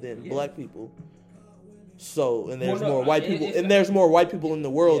to him than black people. So, and there's more white people, and there's more white people in the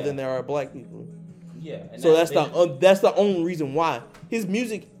world than there are black people. Yeah. So that's the only reason why his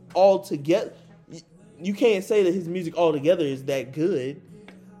music altogether. You can't say that his music altogether is that good.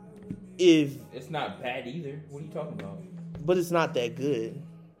 If it's not bad either. What are you talking about? But it's not that good.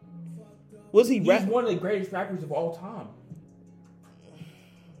 He's one of the greatest rappers of all time.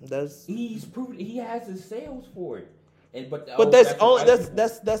 He's proven he has the sales for it. But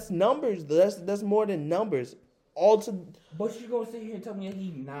that's numbers. That's more than numbers. But you're gonna sit here and tell me that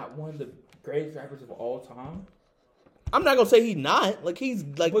he's not one of the greatest rappers of all time? I'm not gonna say he's not. Like he's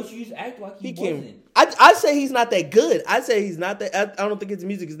like. But you just act like he wasn't. I say he's not that good. I say he's not that. I don't think his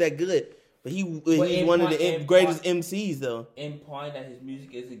music is that good. But he's one of the greatest MCs though. Implying that his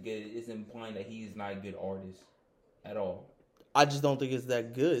music isn't good is implying that he's not a good artist at all. I just don't think it's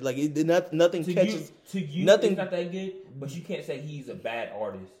that good. Like nothing catches. Nothing. It's not that good, but you can't say he's a bad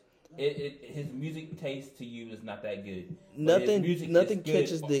artist. His music taste to you is not that good. Nothing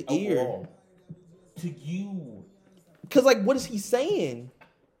catches the ear. To you. Cause like, what is he saying?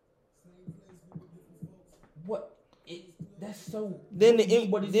 What? That's so. Then the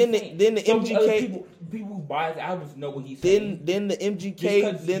MGK people who buy his albums know what he's saying. Then the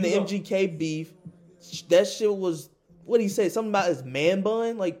MGK beef. That shit was. What did he say? Something about his man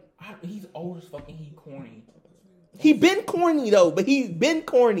bun? Like he's old as fucking. He corny. He been corny though, but he's been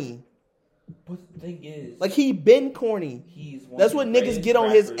corny. But the thing is, like he been corny. That's what niggas get on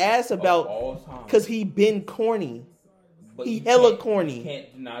his ass about, cause he been corny. But he hella corny. You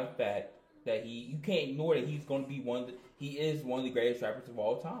can't deny the fact that you can't ignore that he's going to be he is one of the greatest rappers of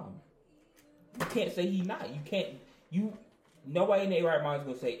all time. You can't say he's not. Nobody in their right mind is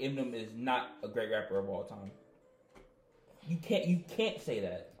going to say Eminem is not a great rapper of all time. You can't say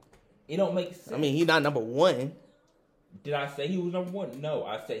that. It don't make sense. I mean, he's not number one. Did I say he was number one? No,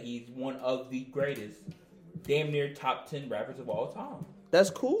 I said he's one of the greatest, damn near top 10 rappers of all time. That's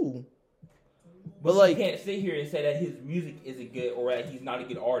cool. But like, you can't sit here and say that his music isn't good or that he's not a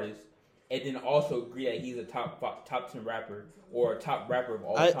good artist, and then also agree that he's a top 10 rapper or a top rapper of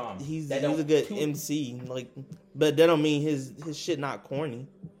all time. He's a good MC, like, but that don't mean his shit not corny.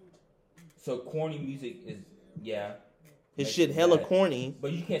 So corny music is his shit hella corny.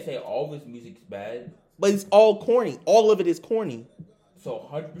 But you can't say all of his music's bad. But it's all corny. All of it is corny. So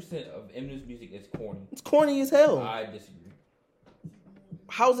 100% of Eminem's music is corny. It's corny as hell. I disagree.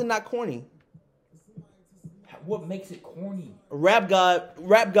 How is it not corny? What makes it corny? Rap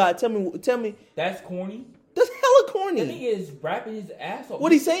God, tell me. That's corny? That's hella corny. That nigga is rapping his ass off.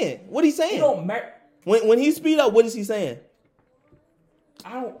 What he saying? It don't matter. When he speed up, what is he saying?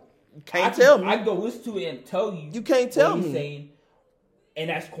 Can't tell me. I can go listen to it and tell you. You can't tell me. He's saying, and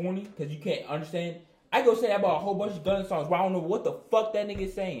that's corny because you can't understand. I go say that about a whole bunch of Gunna songs where I don't know what the fuck that nigga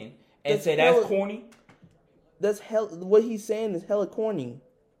is saying and that's corny. That's what he's saying is hella corny.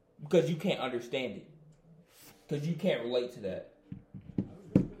 Because you can't understand it. Because you can't relate to that.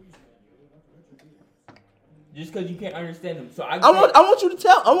 Just because you can't understand them. So I want you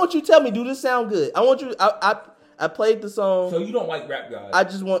to tell me, do this sound good? I want you. I played the song. So you don't like Rap God?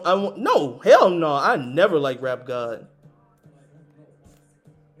 No, hell no. I never like Rap God.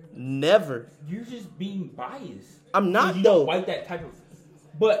 Never. You're just being biased. I'm not you though. Don't like that type of.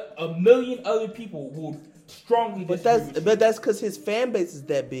 But a million other people will strongly disagree. But that's because his fan base is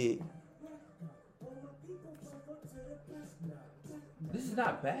that big. This is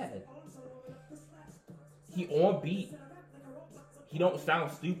not bad. He on beat. He don't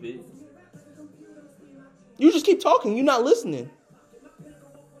sound stupid. You just keep talking. You're not listening.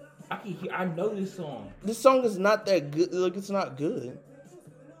 I know this song. This song is not that good. Like, it's not good.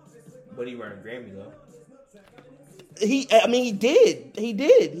 But he won a Grammy though. He did. He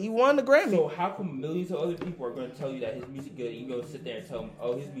did. He won the Grammy. So how come millions of other people are going to tell you that his music good, and you go sit there and tell them,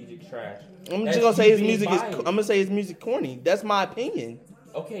 "Oh, his music's trash"? I'm just gonna say his music is. I'm gonna say his music corny. That's my opinion.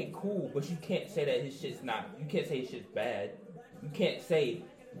 Okay, cool, but you can't say that his shit's not. You can't say his shit's bad. You can't say.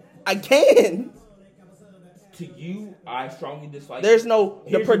 I can. To you, I strongly dislike. There's no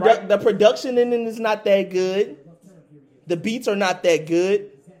the production in it is not that good. The beats are not that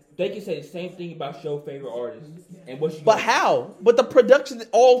good. They can say the same thing about your favorite artist. And what you But how? But the production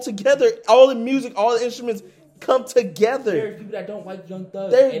all together, all the music, all the instruments come together. There's people that don't like Young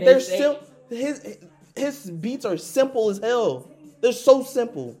Thug. His beats are simple as hell. They're so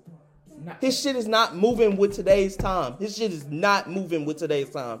simple. His shit is not moving with today's time.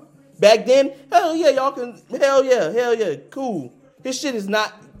 Back then, hell yeah, y'all can, hell yeah, cool. His shit is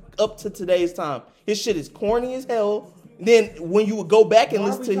not up to today's time. His shit is corny as hell. Then when you would go back and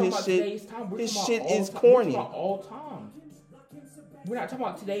listen to his shit is corny. We're talking about all time. We're not talking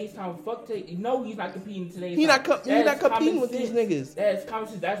about today's time. Fuck today. No, he's not competing in today's time. He's not competing with these niggas. That's common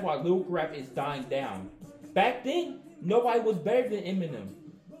sense. That's why lyrical rap is dying down. Back then, nobody was better than Eminem.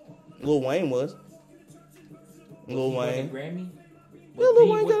 Lil Wayne was. Lil Wayne. Grammy? Yeah, Lil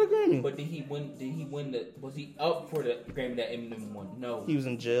Wayne got a Grammy. But did he win the? Was he up for the Grammy that Eminem won? No. He was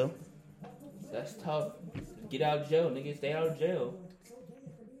in jail. That's tough. Get out of jail, nigga. Stay out of jail.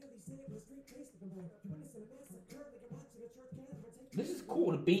 This is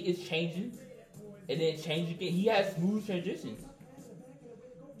cool. The beat is changing, and then changing again. He has smooth transitions.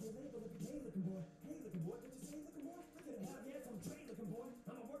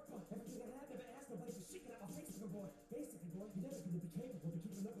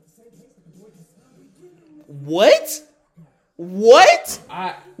 What? What?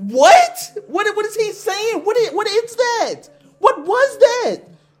 What is he saying? What is that? What was that?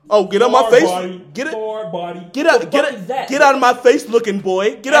 Oh, get out my face! Get out of my face, looking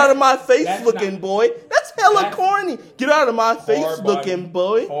boy! Get out of my face, looking boy! That's hella corny. Get out of my face, looking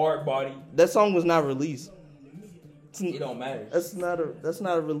boy! Hard body. That song was not released. It don't matter. That's not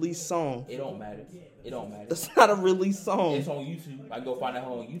a released song. It don't matter. That's not a released song. It's on YouTube. I can go find that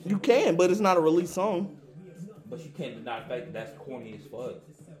on YouTube. You can, but it's not a released song. But you can't deny the fact that that's corny as fuck.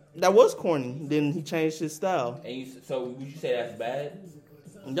 That was corny. Then he changed his style. And so would you say that's bad?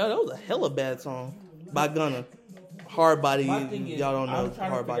 Yo, that was a hella bad song by Gunna. Hard Body. My thing is, y'all don't know. I'm trying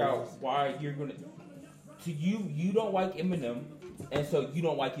Hard to figure Body. out why you're gonna. To you don't like Eminem, and so you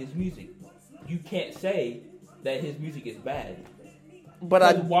don't like his music. You can't say that his music is bad.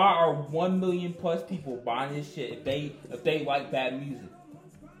 But why are 1 million plus people buying his shit if they like bad music?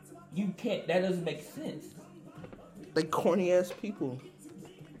 You can't. That doesn't make sense. They corny ass people.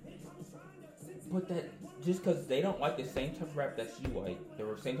 But that just because they don't like the same type of rap that you like,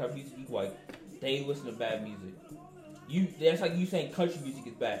 the same type of music you like, they listen to bad music. That's like you saying country music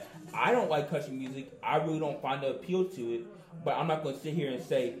is bad. I don't like country music. I really don't find the appeal to it. But I'm not going to sit here and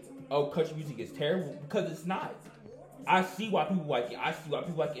say, "Oh, country music is terrible," because it's not. I see why people like it. I see why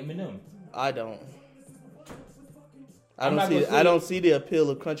people like Eminem. I don't. I don't see the appeal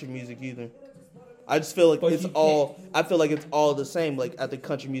of country music either. I just feel like I feel like it's all the same. Like I think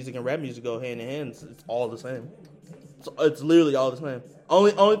country music and rap music go hand in hand. It's all the same. It's literally all the same.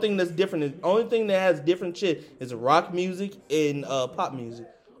 Only thing that's different is only thing that has different shit is rock music and pop music.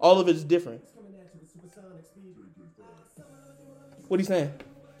 All of it is different. What are you saying?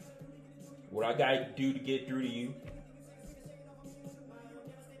 What I gotta do to get through to you?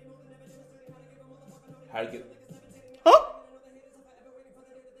 How to get? Huh?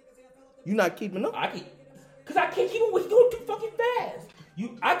 You not keeping up? Cause I can't keep up. He's going too fucking fast.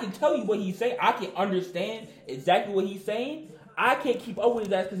 I can tell you what he's saying. I can understand exactly what he's saying. I can't keep up with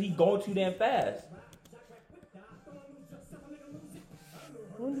his ass because he's going too damn fast.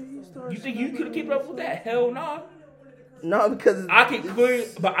 When did he start? You think you could keep up with that? Hell nah. No, because I can clear,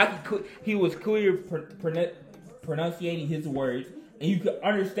 he was clear pronunciating his words, and you could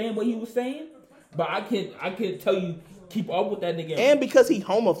understand what he was saying. But I can't tell you keep up with that nigga. And because he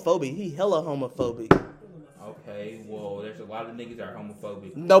homophobic, he hella homophobic. Okay, well, there's a lot of niggas that are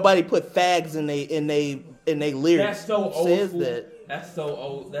homophobic. Nobody put fags in they lyrics. That's so Who old says school. that? That's so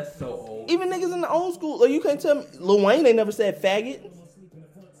old. That's so old. Even niggas in the old school, like you can't tell me. Lil Wayne ain't never said faggot.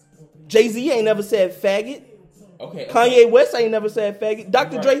 Jay-Z ain't never said faggot. Okay. Kanye West ain't never said faggot.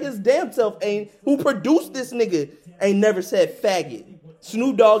 Dr. Dre his damn self who produced this nigga ain't never said faggot.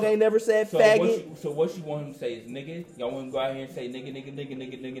 Snoop Dogg ain't never said faggot. So what you want him to say is nigga? Y'all want him to go out here and say nigga.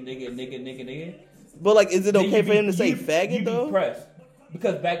 But like, is it okay for him to say faggot though? You be pressed.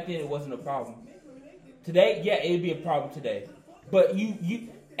 Because back then it wasn't a problem. Today, yeah, it'd be a problem today. But you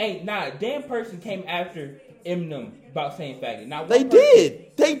ain't a damn person came after Eminem about saying faggot. Now, They did.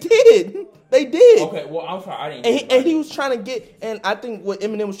 Okay, well, I'm sorry, I didn't. And he was trying to get, and I think what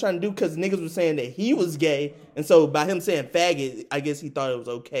Eminem was trying to do, because niggas was saying that he was gay, and so by him saying faggot, I guess he thought it was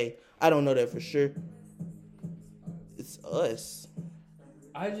okay. I don't know that for sure. It's us.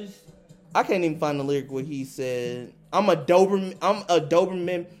 I can't even find the lyric where he said, I'm a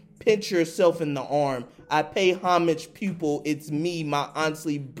Doberman, pinch yourself in the arm. I pay homage, pupil. It's me, my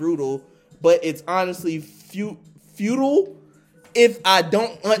honestly brutal, but it's honestly futile if I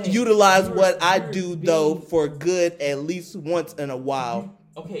don't utilize what I do, though, for good at least once in a while.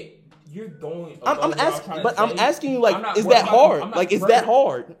 Okay, you're going. I'm asking you, like, is that hard? Like, is that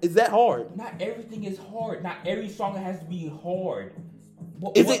hard? Is that hard? Not everything is hard. Not every song has to be hard.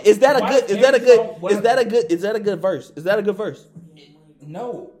 Is that a good verse? Is that a good verse?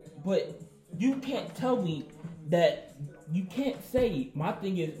 No, but you can't tell me that. You can't say, my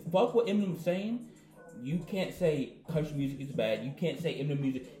thing is, fuck what Eminem's saying. You can't say country music is bad. You can't say Eminem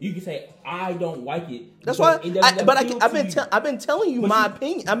music. You can say I don't like it. That's why. I've been telling you my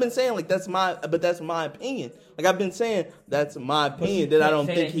opinion. I've been saying, like, that's my opinion. Like, I've been saying that's my opinion, that I don't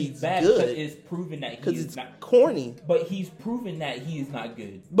think he's bad good. It's proven that because it's not corny. But he's proven that he is not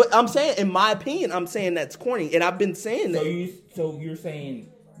good. But I'm saying, in my opinion, I'm saying that's corny, and I've been saying that. So you're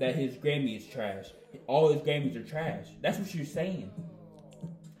saying that his Grammy is trash. All his Grammys are trash. That's what you're saying.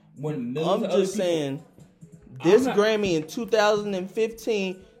 I'm just saying, this Grammy in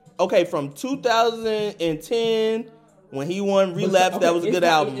 2015, okay, from 2010 when he won Relapse, that was a good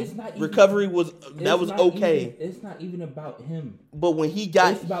album. Recovery was okay. It's not even about him. But when he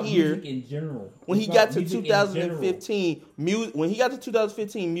got here, music in general. When he got to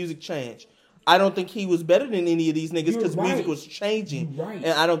 2015, music changed. I don't think he was better than any of these niggas because music was changing, and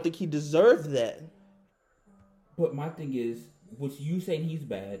I don't think he deserved that. But my thing is, what you saying he's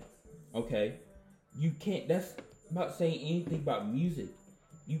bad, okay? You can't. That's about saying anything about music.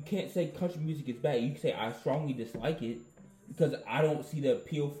 You can't say country music is bad. You can say I strongly dislike it because I don't see the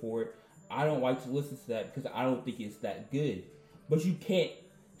appeal for it. I don't like to listen to that because I don't think it's that good. But you can't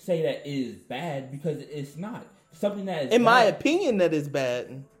say that it is bad because it's not. Something that is in my opinion, that is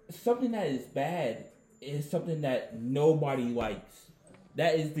bad. Something that is bad is something that nobody likes.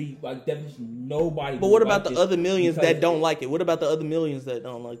 That is the definition. Nobody. But what about the other millions that don't like it? What about the other millions that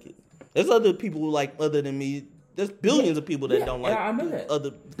don't like it? There's other people who like other than me. There's billions of people that don't like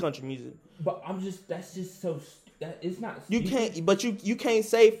other country music. But that's just so. That it's not. You can't. But you can't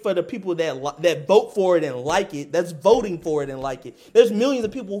say for the people that vote for it and like it. That's voting for it and like it. There's millions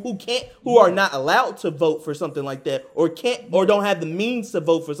of people who are not allowed to vote for something like that, or don't have the means to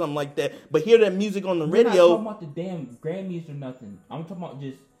vote for something like that. But hear that music on the radio. I'm not talking about the damn Grammys or nothing. I'm talking about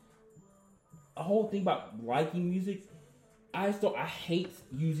just a whole thing about liking music. I hate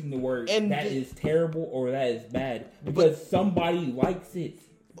using the word that is terrible or that is bad because somebody likes it.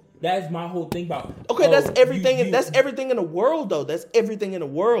 That's my whole thing about. Okay, that's everything. That's everything in the world, though. That's everything in the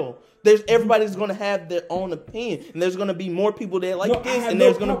world. Everybody's going to have their own opinion, and there's going to be more people that like this, and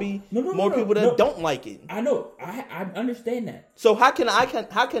there's going to be more people that don't like it. I know. I understand that. So how can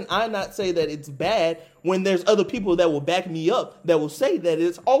I not say that it's bad when there's other people that will back me up that will say that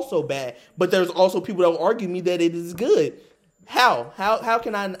it's also bad, but there's also people that will argue me that it is good. How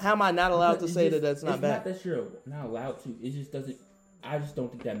am I not allowed to say that that's not bad? It's not that you're not allowed to. It just doesn't. I just don't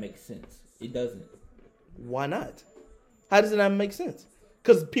think that makes sense. It doesn't. Why not? How does it not make sense?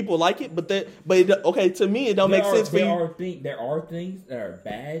 Because people like it, okay, to me it don't make sense for you. There are things that are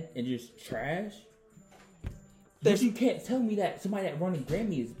bad and just trash. But you can't tell me that somebody that won a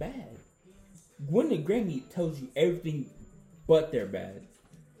Grammy is bad. Winning a Grammy tells you everything but they're bad.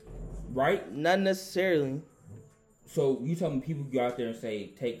 Right? Not necessarily. So you tell me people go out there and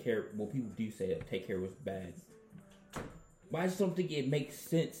say take care. Well, people do say that take care was bad. But I just don't think it makes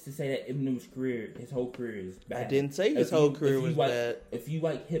sense to say that Eminem's career, his whole career is bad. I didn't say his whole career was bad. If you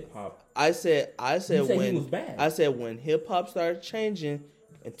like hip hop, I said when he was bad. I said when hip hop started changing,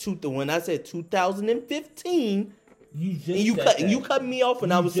 when I said 2015, you cut me off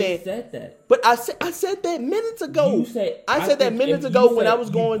when I was saying. Said that. But I said that minutes ago. I said that minutes ago when I was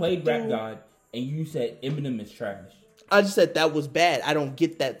going. You played Rap God and you said Eminem is trash. I just said that was bad. I don't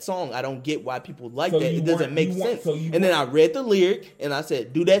get that song. I don't get why people like that. It doesn't make sense. And then I read the lyric and I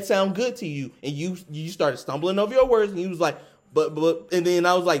said, "Do that sound good to you?" And you started stumbling over your words and you was like, "But," and then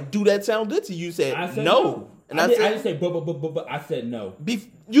I was like, "Do that sound good to you?" You said no. And I didn't say but. I said no.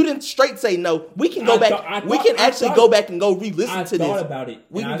 You didn't straight say no. We can go back. We can actually go back and go re-listen to this. I thought about it.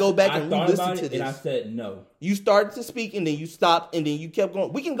 We can go back and re-listen to this. And I said no. You started to speak and then you stopped and then you kept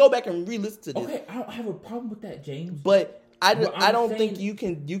going. We can go back and re-listen to this. Okay, I don't have a problem with that, James. But I don't think you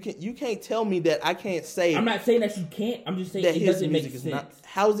can't tell me that I can't say. I'm not saying that you can't. I'm just saying that it his doesn't make music is sense. not.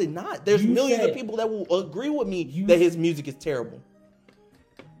 How is it not? There's millions of people that will agree with me that his music is terrible.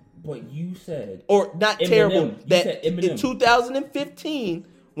 But you said, or not Eminem, terrible. That in 2015.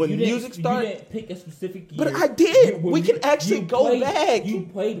 When music started, you didn't pick a specific year. But I did. We can actually go back. You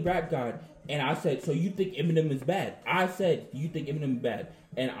played Rap God, and I said, so you think Eminem is bad? I said, you think Eminem is bad,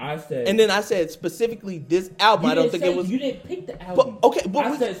 and I said, and then I said specifically this album. I don't think it was. You didn't pick the album. But, okay,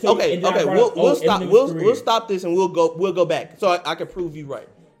 but we'll stop. We'll stop this and we'll go back so I can prove you right.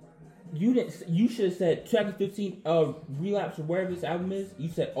 You didn't. You should have said 2015 Relapse or wherever this album is. You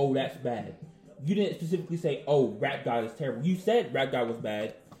said, oh, that's bad. You didn't specifically say, oh, Rap God is terrible. You said Rap God was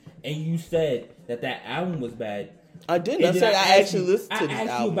bad. And you said that album was bad. I didn't. I said I actually listened to this album.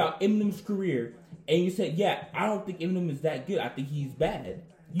 I asked you about Eminem's career, and you said, "Yeah, I don't think Eminem is that good. I think he's bad."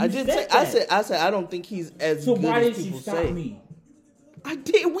 I didn't say. I said I don't think he's as good as people say. So why did you stop me? I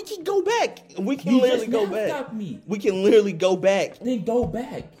did. We can go back. We can literally go back. Stop me. We can literally go back. Then go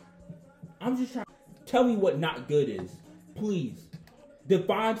back. I'm just trying. Tell me what not good is, please.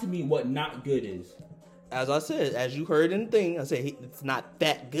 Define to me what not good is. As I said, as you heard in the thing, I said it's not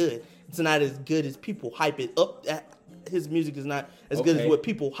that good. It's not as good as people hype it up. His music is not as good as what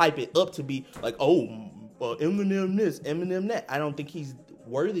people hype it up to be. Like, Eminem this, Eminem that. I don't think he's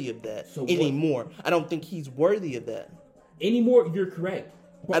worthy of that anymore. I don't think he's worthy of that anymore. You're correct.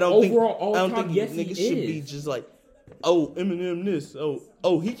 But I don't think yes, niggas should be just like, Eminem this.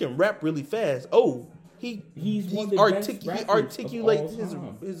 He can rap really fast. He articulates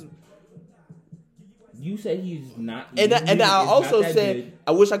his. You said he's not, and I also said good.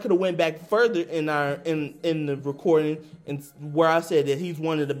 I wish I could have went back further in the recording and where I said that he's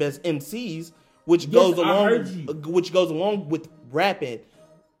one of the best MCs, which goes along with rapping,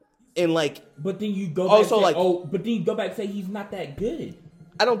 and like. But then you go back and say, but then you go back and say he's not that good.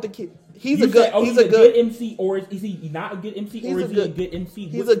 I don't think he's a good. He's a good MC, or is he not a good MC, or is he a good MC?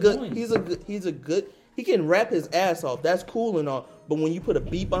 He's a good. He can rap his ass off. That's cool and all. But when you put a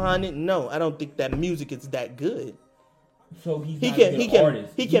beat behind it, no, I don't think that music is that good. So he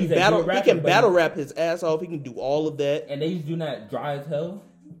can battle rap his ass off. He can do all of that. And they used to do that dry as hell.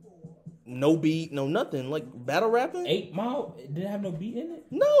 No beat, no nothing. Like battle rapping. 8 Mile didn't have no beat in it.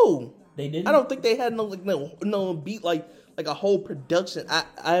 No, they didn't. I don't think they had no beat like a whole production. I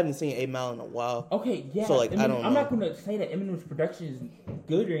haven't seen 8 Mile in a while. Okay, yeah. So like I don't know. I'm not gonna say that Eminem's production is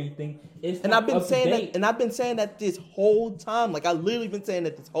good or anything. I've been saying that this whole time. Like I literally been saying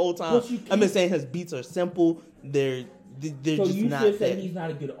that this whole time. I've been saying his beats are simple. They're so just you not. So you should say he's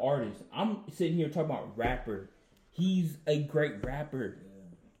not a good artist. I'm sitting here talking about rapper. He's a great rapper,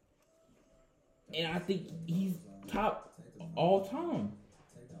 and I think he's top all time.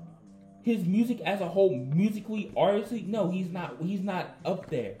 His music as a whole, musically, artistly, no, he's not up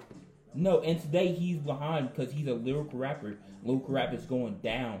there. No, and today he's behind because he's a lyrical rapper. Lyrical rap is going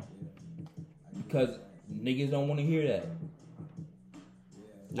down because niggas don't want to hear that.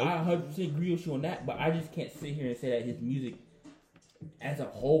 Nope. I 100% agree with you on that, but I just can't sit here and say that his music as a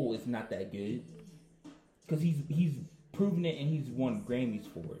whole is not that good because he's proven it and he's won Grammys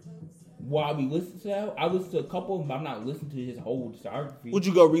for it. While we listen to that, I listened to a couple, but I'm not listening to his whole discography. Would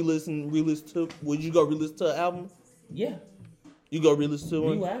you go re-listen to? Would you go re-listen to an album? Yeah. You go re-listen to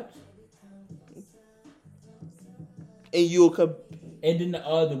one? Relapse. And you'll come. And then the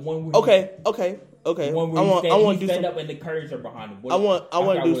one where okay. The one where I want to stand up and the curves are behind him. I want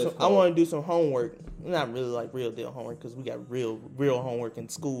to do some homework. Not really like real deal homework because we got real homework in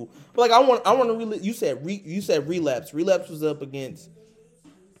school. But like I want to really. You said Relapse. Relapse was up against.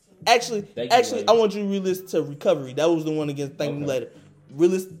 Actually, I want you to re-listen to Recovery. That was the one against Thank Me Later.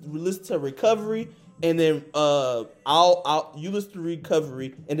 Re-listen to Recovery, and then you listen to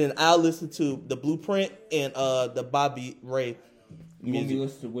Recovery, and then I'll listen to the Blueprint and the Bobby Ray music.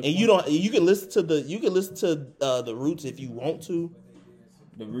 You can listen to the Roots if you want to.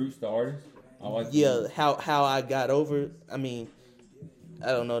 The Roots, the artist. How I got over. I mean, I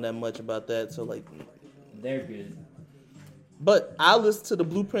don't know that much about that, so like they're good. But I'll listen to the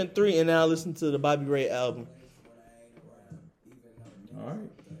Blueprint 3 and I'll listen to the Bobby Ray album. All right.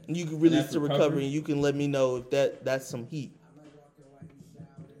 You can release to Recovery and you can let me know if that's some heat.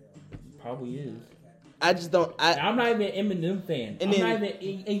 Probably is. I just don't. I'm not even an Eminem fan. And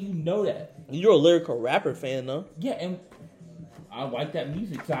you know that. You're a lyrical rapper fan, though. Yeah, and I like that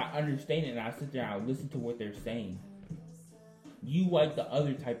music, so I understand it, and I sit there and I listen to what they're saying. You like the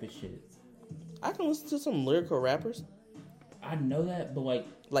other type of shit. I can listen to some lyrical rappers. I know that, but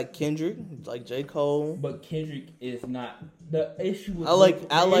like Kendrick, like J. Cole. But Kendrick is not the issue. With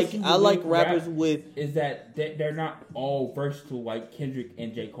I like rappers with is that they're not all versatile like Kendrick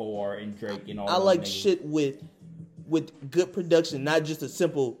and J. Cole are and Drake and all. I like shit with good production, not just a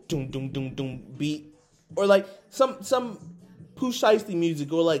simple doom doom doom doom beat, or like some Pooh Shiesty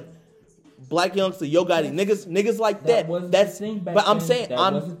music, or like Black Youngster, Yo Gotti, niggas like that. That's the thing back but I'm then. Saying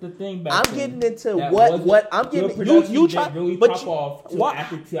wasn't the thing back I'm getting into what I'm getting. You try, really but pop off what,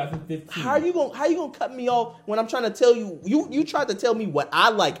 after 2015. How you gonna cut me off when I'm trying to tell you? You tried to tell me what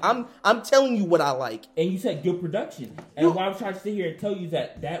I like. I'm telling you what I like. And you said good production. And what I'm trying to sit here and tell you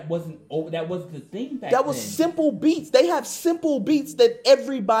that wasn't the thing back then. That was simple beats. They have simple beats that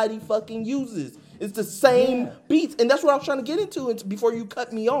everybody fucking uses. It's the same beats, and that's what I was trying to get into before you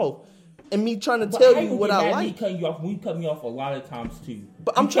cut me off. And me trying to tell you what I like. Me cutting you off when you cut me off a lot of times too.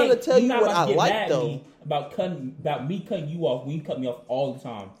 But I'm trying to tell you what I like though. About me cutting you off when you cut me off all the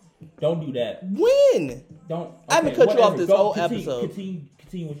time. Don't do that. When? Don't. Okay, I haven't cut you off this whole episode.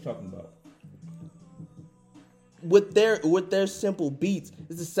 Continue what you're talking about. With their simple beats,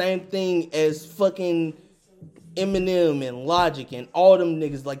 it's the same thing as fucking Eminem and Logic and all them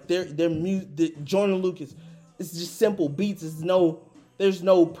niggas. Like their music, Jordan Lucas. It's just simple beats. There's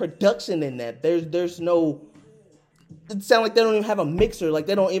no production in that. There's no. It sounds like they don't even have a mixer. Like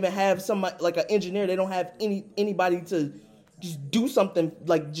they don't even have somebody like an engineer. They don't have anybody to just do something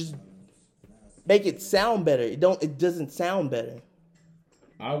like just make it sound better. It doesn't sound better.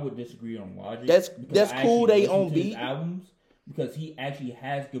 I would disagree on Logic. That's cool. They own beat albums because he actually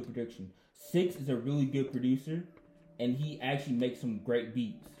has good production. 6 is a really good producer, and he actually makes some great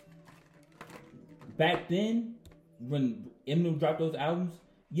beats. Back then, when Eminem dropped those albums,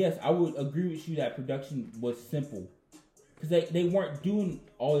 yes, I would agree with you that production was simple. Because they weren't doing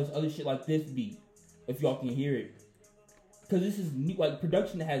all this other shit like this beat, if y'all can hear it. Because this is new, like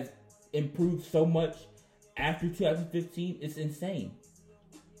production has improved so much after 2015, it's insane.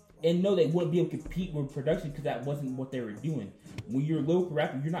 And no, they wouldn't be able to compete with production because that wasn't what they were doing. When you're a lyrical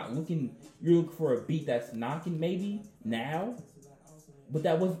rapper, you're looking for a beat that's knocking maybe now, but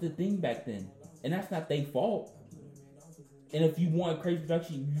that wasn't the thing back then. And that's not their fault. And if you want crazy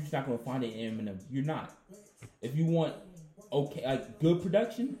production, you're just not going to find it in Eminem. You're not. If you want good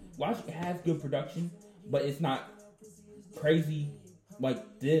production, Logic has good production, but it's not crazy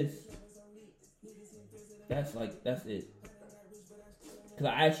like this. That's it. Because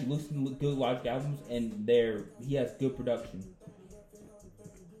I actually listen to good Logic albums, and he has good production.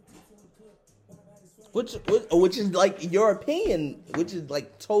 Which is like your opinion, which is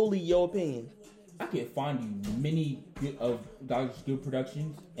like totally your opinion. I could find you many of Logic's good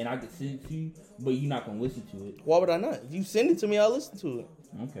productions, and I could send it to you, but you're not gonna listen to it. Why would I not? If you send it to me, I'll listen to it.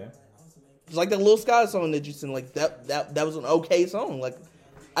 Okay. It's like that Lil Sky song that you sent. Like that was an okay song. Like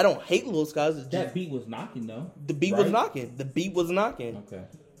I don't hate Lil Sky's. That beat was knocking though. The beat was knocking. The beat was knocking. Okay.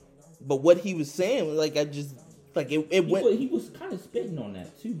 But what he was saying, like I just like it went. He was kind of spitting on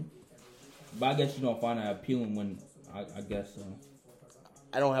that too. But I guess you don't find that appealing when I guess so.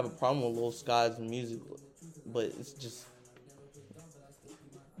 I don't have a problem with Lil Sky's music, but it's just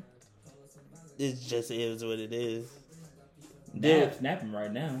is what it is. Nav snapping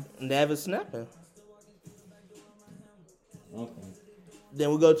right now. Nav is snapping. Okay.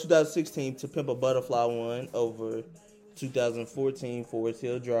 Then we go 2016 to Pimp a Butterfly won over 2014 Forest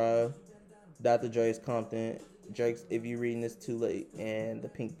Hill Drive, Dr. Dre's Compton, Drake's If You Reading This Too Late, and The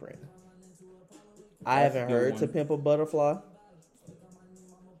Pink Print. I haven't heard To Pimp a Butterfly.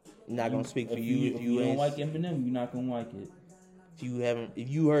 Not gonna speak for you if you don't like Eminem. You're not gonna like it. If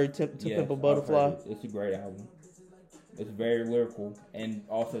you heard To Pimp a Butterfly, it's a great album. It's very lyrical and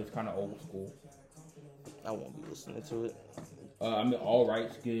also it's kind of old school. I won't be listening to it. All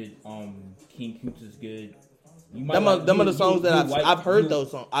Right's good. King Kunta's good. Them are the songs that I've heard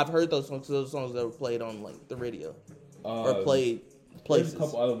those songs. I've heard those songs. Those songs that were played on like the radio or played places. There's a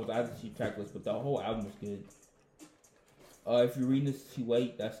couple other ones. I haven't seen track list, but the whole album is good. If You're Reading This Too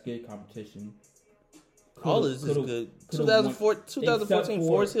Late, that's good competition. All this is good. 2014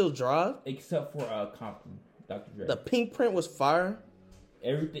 Forest Hill Drive, except for Compton, Dr. Dre. The Pink Print was fire.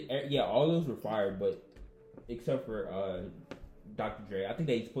 Everything, all those were fire, but except for Dr. Dre, I think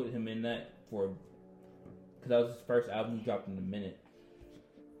they just put him in that because that was his first album he dropped in a minute.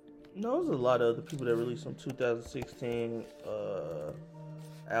 No, there's a lot of other people that released some 2016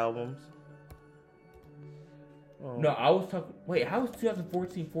 albums. Oh. No, I was talking. Wait, how was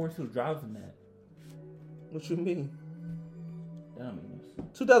 2014 Forest Hill Drive in that? What you mean? That don't make no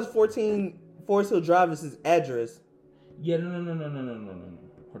sense. 2014 Forest Hill Drive is his address. Yeah, no.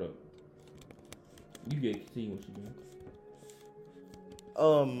 Hold up. You get continue what you're doing.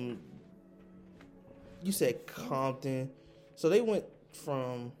 You said Compton, so they went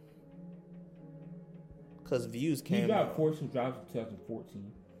from because Views came. He dropped Fortune Drive in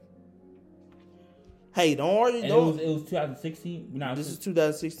 2014. Hey, don't worry. And it was 2016. This is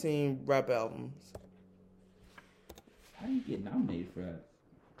 2016 rap albums. How do you get nominated for that?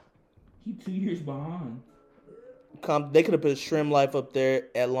 He 2 years behind. They could have put Shrimp Life up there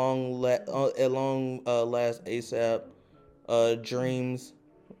at long last ASAP. Dreams,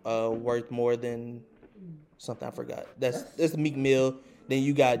 worth more than something I forgot. That's Meek Mill. Then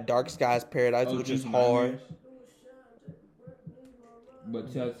you got Dark Skies Paradise, which is hard. But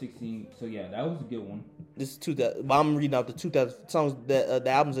 2016, so yeah, that was a good one. This is 2000. I'm reading out the 2000 songs that the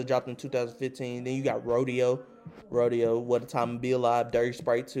albums that dropped in 2015. Then you got Rodeo, What a Time to Be Alive, Dirty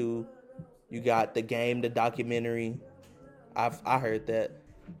Sprite 2. You got The Game, the documentary. I heard that.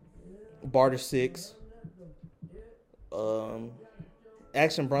 Barter 6.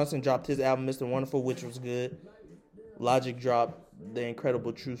 Action Bronson dropped his album Mr. Wonderful, which was good. Logic dropped The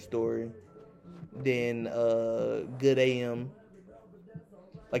Incredible True Story. Then Good AM.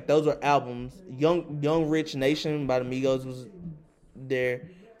 Like, those are albums. Young Rich Nation by the Migos was there.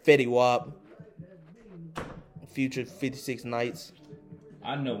 Fetty Wap. Future 56 Nights.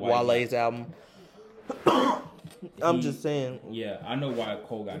 I know why. Wale's album. I'm just saying. Yeah, I know why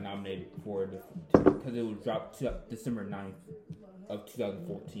Cole got nominated for it. Because it was dropped December 9th of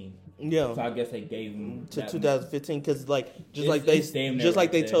 2014. Yeah. So I guess they gave him to 2015 because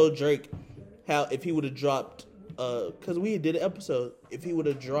they told Drake how if he would have dropped because we did an episode if he would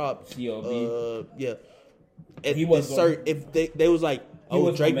have dropped CLB. Yeah. If they was like,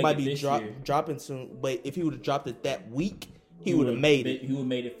 oh, Drake might be dropping soon, but if he would have dropped it that week, he would have made it. He would have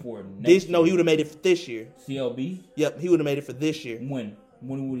made it for next year. No, he would have made it for this year. CLB? Yep, he would have made it for this year. When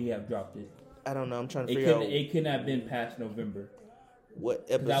would he have dropped it? I don't know. I'm trying to figure out. It couldn't have been past November. What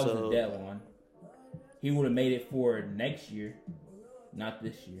episode? That was the deadline. He would have made it for next year, not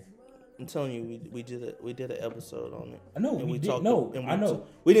this year. I'm telling you, we did an episode on it. I know we did. No, I know.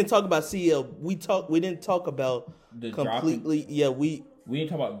 We didn't talk about CL. We didn't talk about the completely. Dropping. Yeah, we didn't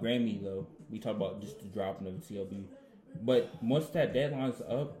talk about Grammy though. We talked about just the dropping of the CLB. But once that deadline's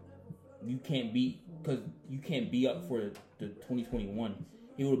up, you can't be up for the 2021.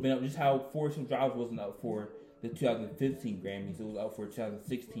 He would have been up just how Fortune Drive wasn't up for the 2015 Grammys. It was up for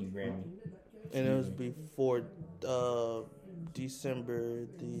 2016 Grammy. And it was before December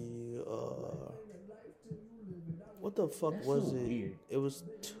what the fuck That's was so it? Weird. It was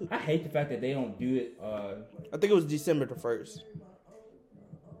I hate the fact that they don't do it. I think it was December the 1st.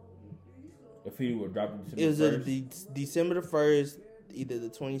 If he would drop it December 1st. It was either December the 1st, either the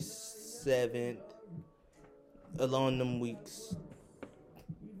 27th, along them weeks.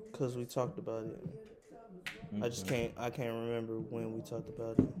 Because we talked about it. Mm-hmm. I can't remember when we talked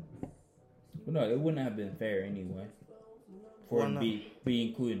about it. Well, no, it wouldn't have been fair anyway. For him to be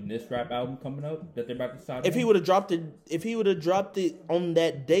included in this rap album coming up that they're about to start. If he would have dropped it on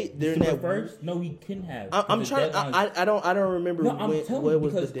that date during that first, no, he couldn't have. I'm trying. I don't remember when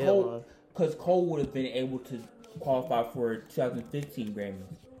was the deadline. Because Cole would have been able to qualify for 2015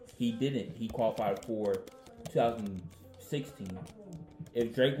 Grammys. He didn't. He qualified for 2016.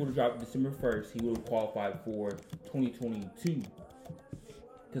 If Drake would have dropped December 1st, he would have qualified for 2022.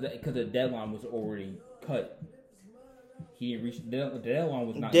 Because the deadline was already cut. He didn't reach the deadline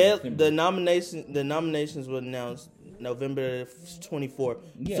was not in December. The nominations were announced November 24th.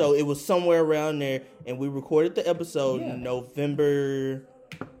 Yeah. So it was somewhere around there, and we recorded the episode November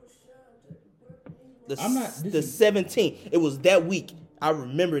the 17th. It was that week. I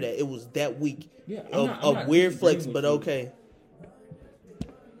remember that. It was that week of Weird Flex, but okay.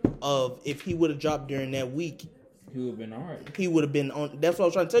 If he would have dropped during that week, he would have been alright. He would have been on. That's what I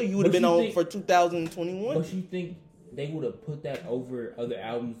was trying to tell you. He would have been on for 2021. But you think they would have put that over other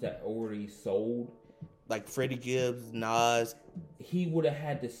albums that already sold? Like Freddie Gibbs, Nas. He would have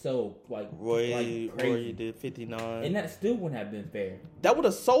had to sell Roy did 59. And that still wouldn't have been fair. That would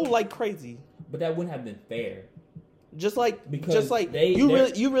have sold like crazy. But that wouldn't have been fair. You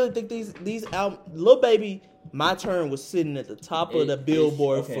really think these albums, Lil Baby, My Turn was sitting at the top of the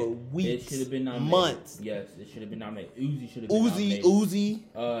Billboard for weeks, it should have been nominated. Months. Yes, it should have been nominated. Uzi should have been nominated. Uzi.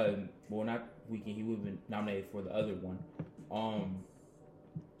 Well, not Weeknd. He would have been nominated for the other one.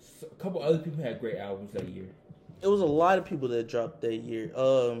 A couple other people had great albums that year. It was a lot of people that dropped that year.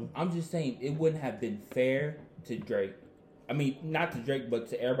 I'm just saying it wouldn't have been fair to Drake. I mean, not to Drake, but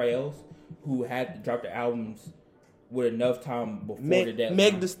to everybody else who had to drop the albums with enough time before the deadline.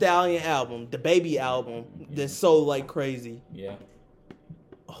 Meg Thee Stallion album, the Baby album, that sold like crazy. Yeah.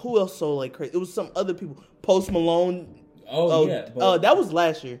 Who else sold like crazy? It was some other people. Post Malone Oh yeah, but that was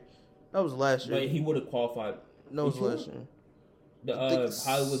last year. That was last year. but he would have qualified. No, it was last year. The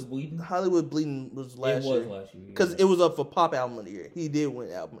Hollywood Bleeding. Hollywood Bleeding was last year. It was last year Because it was up for Pop Album of the Year. He did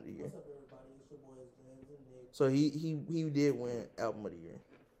win Album of the Year. So he did win Album of the Year.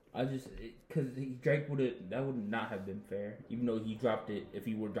 I just because Drake that would not have been fair, even though he dropped it. If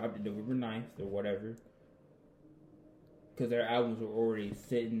he would have dropped it November 9th or whatever, because their albums were already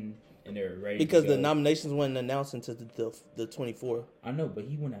sitting and they're ready. Because to go. the nominations weren't announced until the 24th. I know, but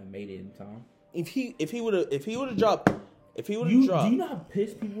he wouldn't have made it in time. If he would have dropped. Do you know how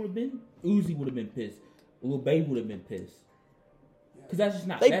pissed people would have been? Uzi would have been pissed. Lil Baby would have been pissed. Because that's just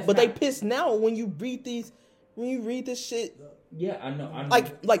not. They pissed now when you read these. When you read this shit. Yeah, I know.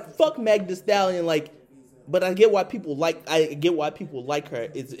 Like fuck Meg Thee Stallion. But I get why people like. I get why people like her.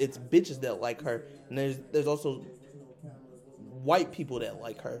 It's bitches that like her, and there's also white people that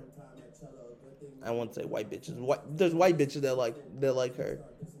like her. I won't say white bitches. There's white bitches that like her.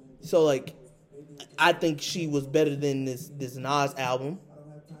 So like, I think she was better than this Nas album.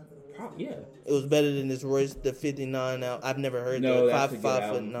 Yeah, it was better than this Royce the 59 album. I've never heard that. That's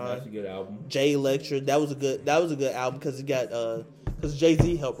 5'9". That's a good album. Jay Lecture. That was a good album because it got because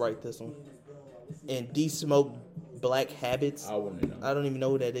Jay-Z helped write this one. And D Smoke Black Habits. I wouldn't know. I don't even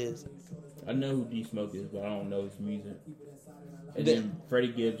know who that is. I know who D Smoke is, but I don't know his music. And then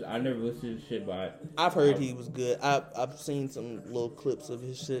Freddie Gibbs, I never listened to shit by. I've heard he was good. I've seen some little clips of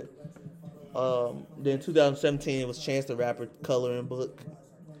his shit. Then 2017 it was Chance the Rapper Coloring Book.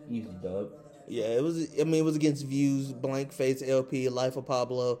 Easy dub. Yeah, it was. I mean, it was against Views, Blank Face, LP, Life of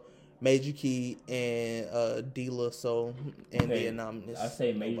Pablo, Major Key, and De La Soul, and Vietnam. I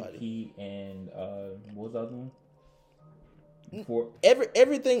say Major Key and what was the other one?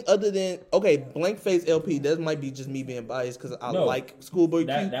 Everything other than Blank Face LP. That might be just me being biased because I like Schoolboy Q.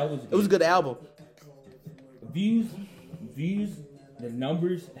 That was it was a good album. Views, the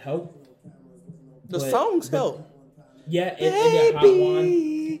numbers help. The songs help. Yeah, and Hot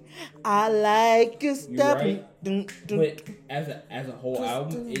One. I like your stuff. Right. But as a whole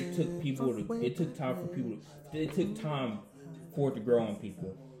album, it took time for it to grow on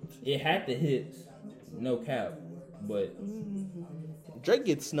people. It had the hits, no cap, but Drake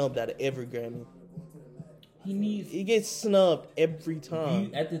gets snubbed out of every Grammy. He gets snubbed every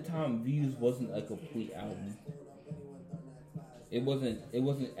time. At the time, Views wasn't a complete album. It wasn't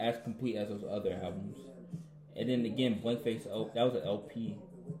as complete as those other albums. And then again, Blank Face, that was an LP.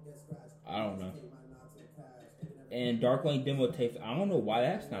 I don't know. And Dark Lane demo tapes, I don't know why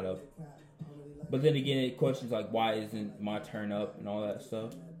that's not up. But then again, it questions like, why isn't My Turn Up and all that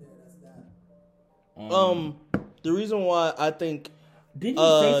stuff? The reason why I think did you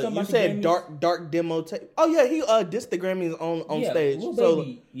say something? You said dark demo tape. Oh yeah, he dissed the Grammys on stage. Lil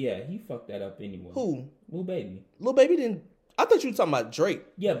Baby, he fucked that up anyway. Who? Lil Baby. Lil Baby didn't. I thought you were talking about Drake.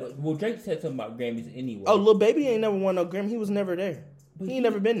 Yeah, but Drake said something about Grammys anyway. Oh, Lil Baby ain't never won no Grammy. He was never there. But he ain't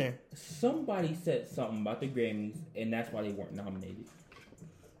never been there. Somebody said something about the Grammys, and that's why they weren't nominated.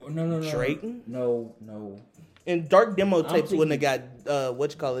 No. Drake? No. And dark demo tapes wouldn't have got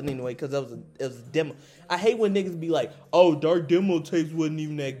what you call it anyway, because it was a demo. I hate when niggas be like, "Oh, dark demo tapes wasn't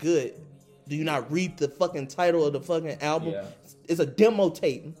even that good." Do you not read the fucking title of the fucking album? Yeah. It's a demo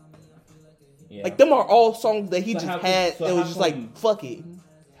tape. Yeah. Like them are all songs that he had. It was just like fuck it.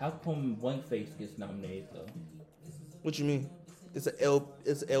 How come Blank Face gets nominated though? What you mean? It's an LP.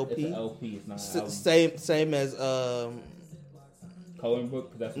 It's an LP. It's not an album. Same as Coloring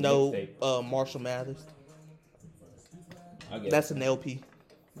Book. That's a mixtape. Marshall Mathers. I guess that's an LP.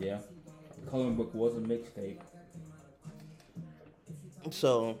 Yeah, Coloring Book was a mixtape.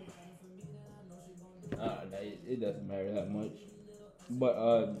 So it doesn't matter that much.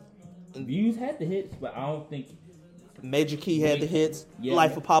 But Views had the hits, but I don't think Major Key had the hits. Yeah,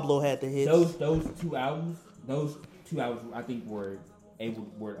 Life of Pablo had the hits. Those two albums, I think were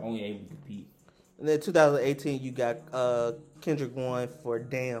only able to compete. And then 2018, you got Kendrick won for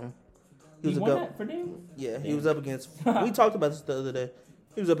Damn. He won that for Damn? Yeah, he was up against. We talked about this the other day.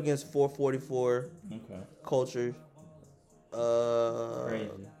 He was up against 444. Okay. Culture. Crazy.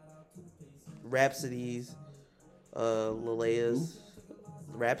 Rhapsodies. Lalea's.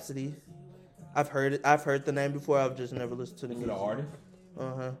 Rhapsody. I've heard the name before. I've just never listened to the music. Is it an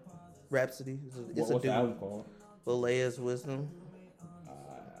artist? Rhapsody. It's a dude. The album called? Lalea's Wisdom.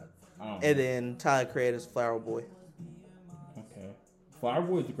 And then Tyler Creator's Flower Boy. Okay. Flower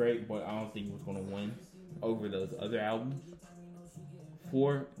Boy is great, but I don't think he was going to win over those other albums.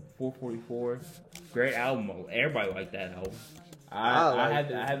 444, great album. Everybody liked that album. I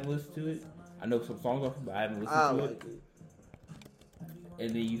haven't listened to it. I know some songs off it, but I haven't listened to it. And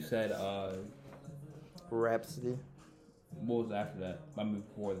then you said Rhapsody. What was after that? I mean,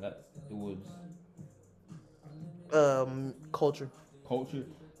 before that, it was Culture. Culture.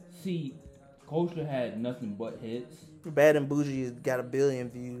 See, Culture had nothing but hits. Bad and Bougie got 1 billion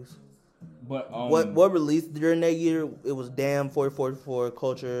views. But what released during that year? It was Damn, 4044,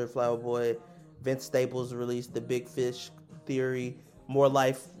 Culture, Flower Boy, Vince Staples released The Big Fish Theory, More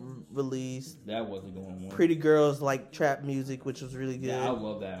Life released. That wasn't going on. Pretty Girls Like Trap Music, which was really good. Yeah, I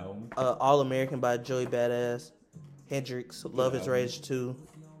love that album. All American by Joey Badass. Hendrix, Love Is Rage 2.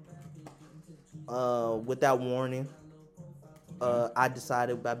 Without Warning. I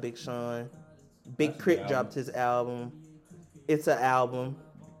Decided by Big Sean. Big Crit dropped his album. It's an album.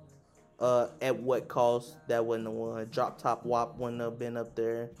 At What Cost? That wasn't the one. Drop Top WAP wouldn't have been up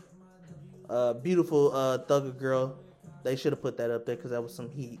there. Beautiful Thugger Girl. They should have put that up there because that was some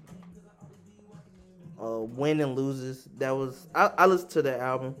heat. Win and Loses. That was I listened to that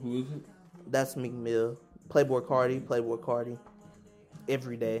album. Who is it? That's Meek Mill. Playboy Cardi.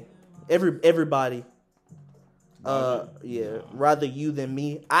 Every day. Everybody. Yeah. Rather You Than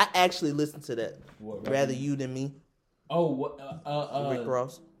Me. I actually listened to that. What, Rather You Than Me. Oh, what? Rick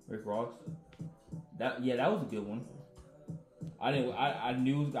Ross. Rick Ross. That was a good one. I didn't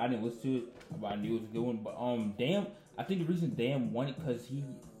listen to it, but I knew it was a good one. But Damn, I think the reason Damn won it because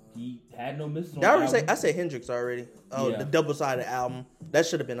he had no misses on the album. I said Hendrix already. Oh, yeah. The double-sided album. That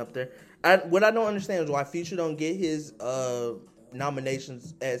should have been up there. What I don't understand is why Future don't get his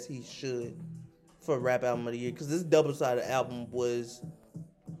nominations as he should for Rap Album of the Year. Because this double-sided album was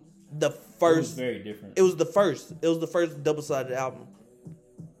the first. It was very different. It was the first. It was the first double-sided album.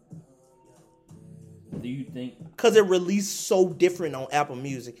 Do you think? Because it released so different on Apple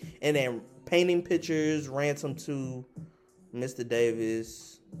Music. And then Painting Pictures, Ransom 2, Mr.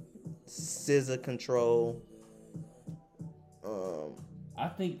 Davis, SZA Control. I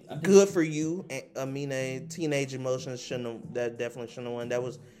think Good For You, Amine, Teenage Emotions that definitely shouldn't have won. That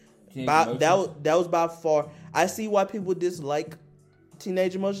was by far. I see why people dislike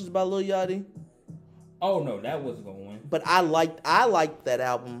Teenage Emotions by Lil Yachty. Oh no, that wasn't gonna win. But I liked that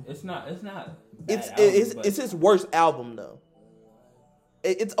album. It's not. It's his worst album though.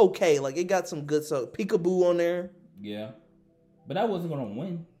 It's okay. Like it got some good stuff. Peekaboo on there. Yeah, but that wasn't gonna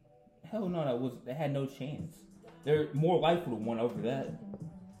win. Hell no, they had no chance. More Life would have won over that.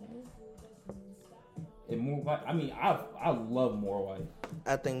 And More Life. I mean, I love More Life.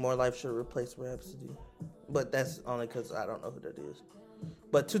 I think More Life should replace Rhapsody, but that's only because I don't know who that is.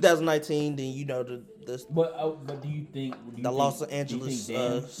 But 2019, then you know the. But do you think the Los Angeles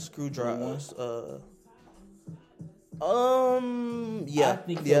Screwdrivers? Yeah, I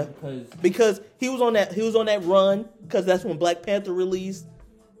think so because he was on that run because that's when Black Panther released.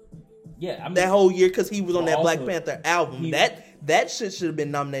 Yeah, I mean, that whole year because he was on that Black Panther album. That shit should have been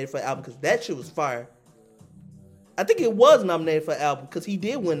nominated for album because that shit was fire. I think it was nominated for album because he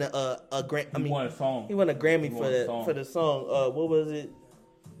did win a Grammy. He won a song. He won a Grammy for the song. What was it?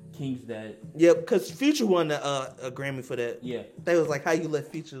 King's Dead. Yeah, because Future won a Grammy for that. Yeah. They was like, how you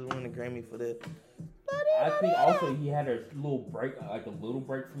let Future win a Grammy for that? I think also he had a little break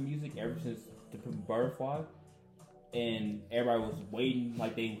from music ever since the Butterfly. And everybody was waiting,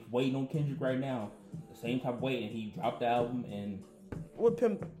 like they waiting on Kendrick right now. The same type of wait, and he dropped the album and...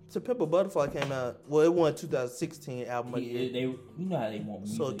 To Pimp a Butterfly came out, well, it won 2016 album of the year. You know how they want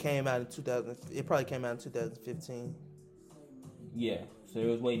music. So it came out in 2000, it probably came out in 2015. Yeah, so it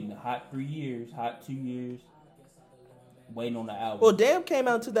was waiting hot 3 years, hot 2 years, waiting on the album. Well, Damn came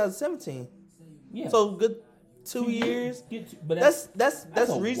out in 2017. Yeah. So good 2 years. But that's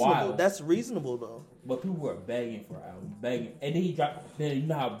reasonable. While. That's reasonable though. But people were begging for an album, begging. And then he dropped. Then you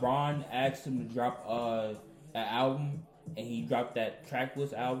know how Bron asked him to drop an album, and he dropped that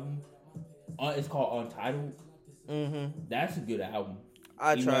trackless album. It's called Untitled. Mm-hmm. That's a good album.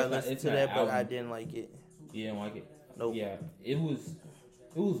 I tried to listen to that, but I didn't like it. You didn't like it? Nope. Yeah, it was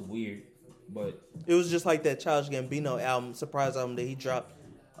weird, but it was just like that Childish Gambino album, surprise album that he dropped.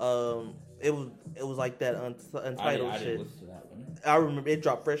 It was like that Untitled I shit. didn't listen to that one. I remember it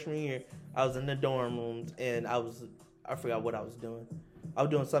dropped freshman year. I was in the dorm rooms and I forgot what I was doing. I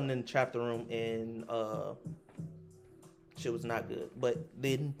was doing something in the chapter room and shit was not good. But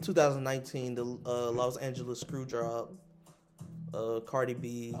then 2019, the Los Angeles Screwdrop, Cardi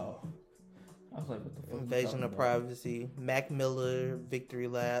B, I was like, what the fuck? Invasion of Privacy, Mac Miller, Victory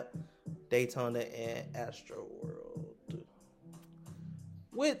Lap, Daytona, and Astro World.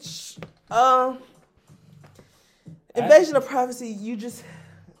 Which, Invasion of Privacy, you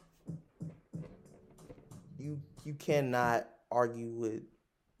cannot argue with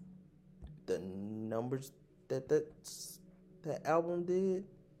the numbers that album did,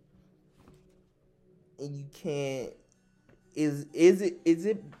 and you can't Is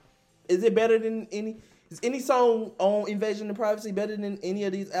it better than any? Is any song on Invasion of Privacy better than any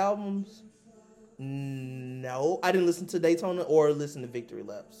of these albums? No, I didn't listen to Daytona or listen to Victory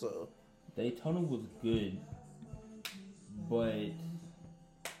Lap. So Daytona was good, but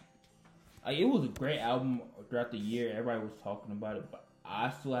it was a great album throughout the year. Everybody was talking about it, but I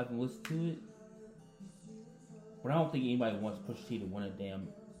still haven't listened to it. But I don't think anybody wants Pusha T to win a damn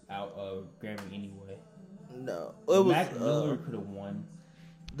Grammy anyway. No, it was Mac Miller could have won.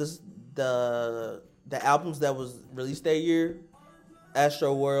 The albums that was released that year: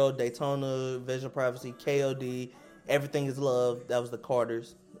 Astro World, Daytona, Vision of Privacy, KOD, Everything Is Love. That was the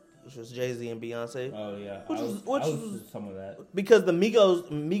Carters, which was Jay-Z and Beyonce. Oh yeah, which was some of that because the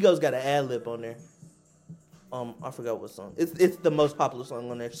Migos got an ad lib on there. I forgot what song. It's the most popular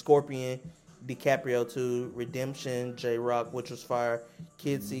song on there. Scorpion, DiCaprio 2, Redemption, J-Rock, which was fire.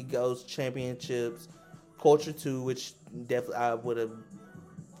 Kids See Ghosts, Championships, Culture 2, which definitely I would have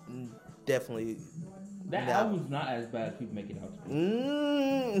definitely. That album's not as bad as people make it out to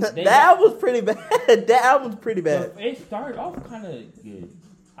be. That album's pretty bad. That album's pretty bad. It started off kind of good.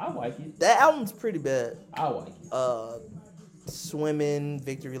 I like it. That album's pretty bad. I like it. Swimming,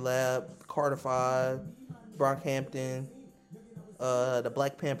 Victory Lap, Carter 5, Brockhampton, the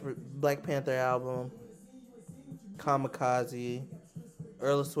Black Panther album, Kamikaze,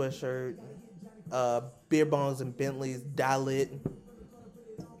 Earl Sweatshirt, Beer Bongs and Bentleys, Dilit.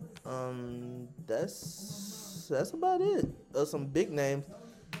 That's about it. Some big names.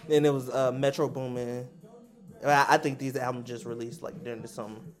 Then it was Metro Boomin. I think these albums just released like during the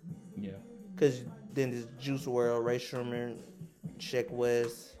summer. Yeah. Cause then there's Juice WRLD, Ray Sherman, Sheck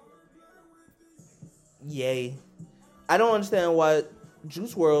West. Yay. I don't understand why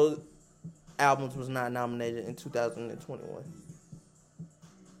Juice WRLD albums was not nominated in 2021.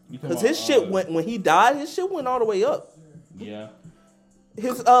 Because his shit went, when he died, his shit went all the way up. Yeah.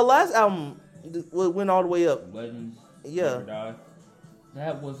 His last album went all the way up. Legends. Yeah.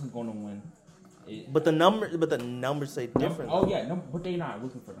 That wasn't gonna win. But the numbers say different. But they're not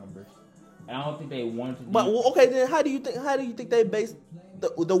looking for numbers. And I don't think they wanted to. But okay, then how do you think they based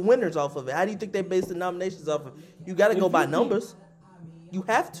the winners off of it? How do you think they based the nominations off of it? You got to go by numbers. You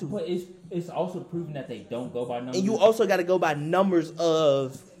have to. But it's also proven that they don't go by numbers. And you also got to go by numbers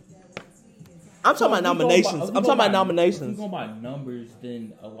of. I'm talking about nominations. If you go by numbers,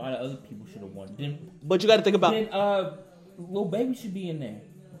 then a lot of other people should have won. But you got to think about. Then Lil Baby should be in there.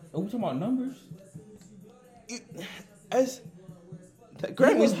 Are we talking about numbers? The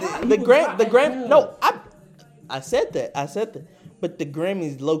Grammys, no, I said that. But the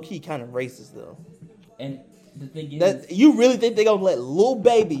Grammys low key kind of racist though. And the thing is, that you really think they're gonna let Lil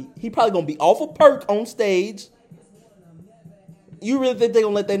Baby? He probably gonna be off of perk on stage. You really think they're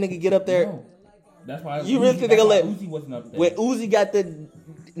gonna let that nigga get up there? No. That's why. You really think they're gonna let Uzi wasn't up there? When Uzi got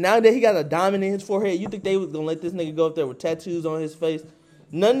now that he got a diamond in his forehead, you think they was gonna let this nigga go up there with tattoos on his face?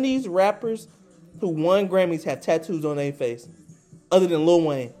 None of these rappers who won Grammys have tattoos on their face, other than Lil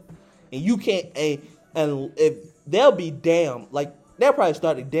Wayne. And you can't. And if they'll be damn, like they'll probably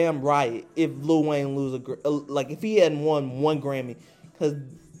start a damn riot if Lil Wayne lose like if he hadn't won one Grammy, because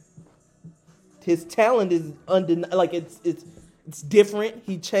his talent is undeniable. Like it's different.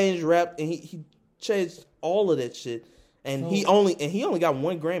 He changed rap and he changed all of that shit. And he only got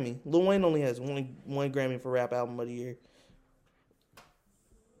one Grammy. Lil Wayne only has one Grammy for Rap Album of the Year.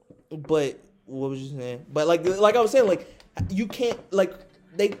 But what was you saying? But like I was saying, like you can't like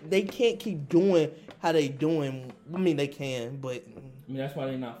they can't keep doing how they doing. I mean they can, but I mean that's why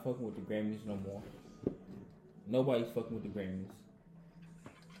they're not fucking with the Grammys no more. Nobody's fucking with the Grammys.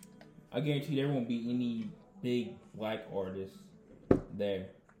 I guarantee there won't be any big black artists there.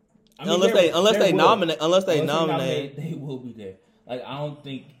 I mean, unless they nominate, they will be there. Like I don't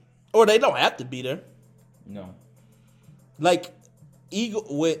think, or they don't have to be there. No, like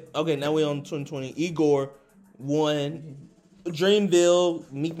Igor. Now we're on 2020. Igor won.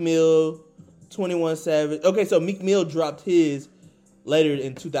 Dreamville, Meek Mill, 21 Savage. Okay, so Meek Mill dropped his later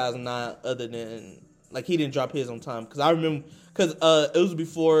in 2009. Other than like he didn't drop his on time because I remember because it was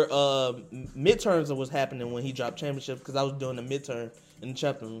before midterms was happening when he dropped Championships because I was doing the midterm in the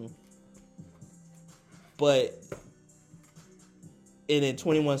chapter room. But and then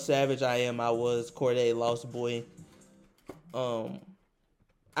 21 Savage, I Was, Cordae, Lost Boy. I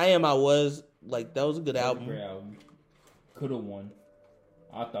Was, like that was a good album. Great album. Could have won.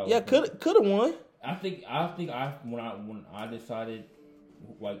 I thought. Yeah, could have won. I think when I decided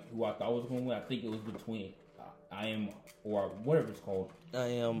like who I thought was going to win, I think it was between I Am or whatever it's called.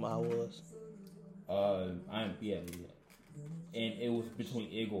 I Was. Yeah. And it was between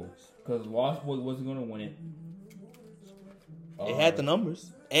Igor because Lost Boy wasn't going to win it. It had the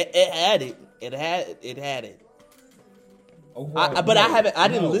numbers. It had it. It had it. Overall, But I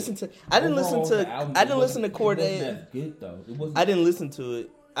didn't listen to. I didn't Overall, listen the to. album, I didn't it listen to wasn't- Cordae. It wasn't that good though. It wasn't. I didn't listen to it.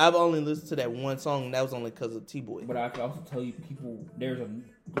 I've only listened to that one song, and that was only because of T-Boy. But I can also tell you, there's a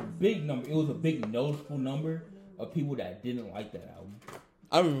big number. It was a big noticeable number of people that didn't like that album.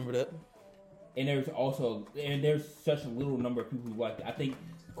 I remember that. And there's such a little number of people who liked it. I think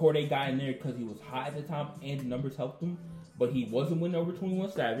Cordae got in there because he was hot at the time and the numbers helped him. But he wasn't winning over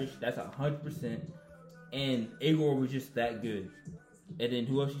 21 Savage. That's 100%. And Igor was just that good. And then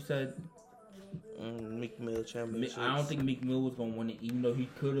who else you said? Meek Mill Championship. I don't think Meek Mill was going to win it, even though he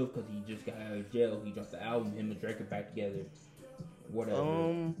could have because he just got out of jail. He dropped the album, him and Drake are back together. Whatever.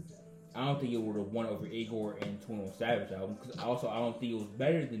 I don't think it would have won over Igor and 21 Savage album. Because also, I don't think it was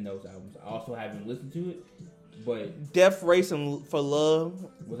better than those albums. I also haven't listened to it. But Death Race and For Love.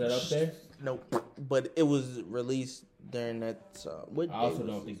 Was that up there? Nope. But it was released during that. I also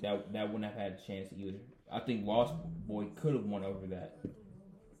don't think that wouldn't have had a chance either. I think Lost Boy could have won over that.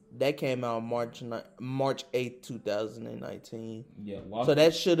 That came out March 8th, 2019. Yeah, so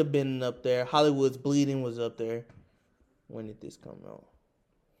that should have been up there. Hollywood's Bleeding was up there. When did this come out?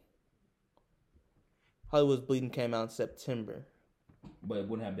 Hollywood's Bleeding came out in September. But it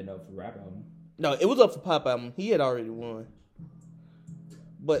wouldn't have been up for rap album. No, it was up for pop album. He had already won.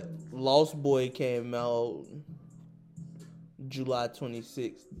 But Lost Boy came out July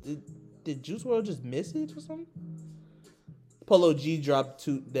 26th. Did Juice WRLD just miss it or something? Polo G dropped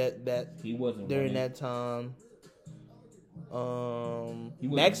that he wasn't during running. that time.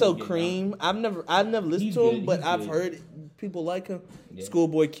 Maxo Cream. I've never listened to him, but I've heard people like him. Yeah.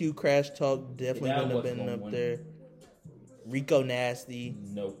 Schoolboy Q, Crash Talk definitely wouldn't have been up there. Rico Nasty.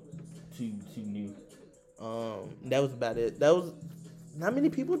 Nope. Too new. That was about it. That was not many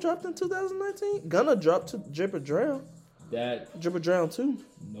people dropped in 2019. Gunna dropped to Drip or Drown. Drip or Drown too.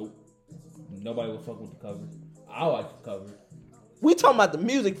 Nope. Nobody was fucking with the cover. I like the cover. We talking about the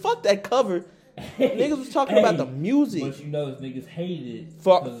music. Fuck that cover. Niggas was talking about the music. But you know, niggas hated it.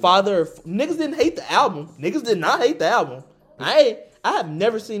 Niggas didn't hate the album. Niggas did not hate the album. I have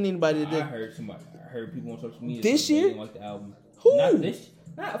never seen anybody that. I heard people on social media this year didn't like the album. Who?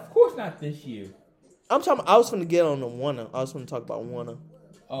 Of course not this year. I'm talking. I was finna get on the Wanna. I was finna talk about Wanna.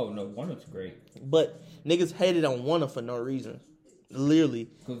 Oh no, Wanna's great. But niggas hated on Wanna for no reason. Literally.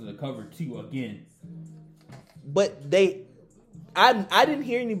 Because of the cover too. Again. But I didn't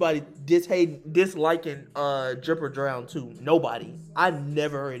hear anybody disliking Drip or Drown too. Nobody. I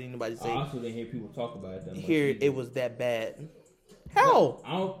never heard anybody say. I also didn't hear people talk about it that much. Here it was that bad. How?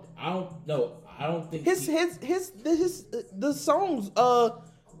 No, I don't know. I don't think the songs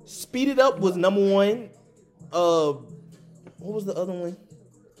Speed It Up was number one. What was the other one?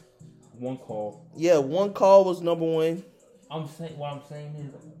 One Call. Yeah, One Call was number one. What I'm saying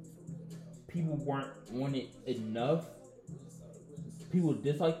is people weren't on it enough. People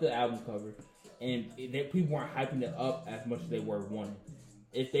disliked the album cover, and people weren't hyping it up as much as they were wanting.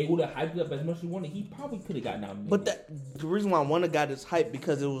 If they would have hyped it up as much as he wanted, he probably could have gotten nominated. But the reason why Wanna got his hype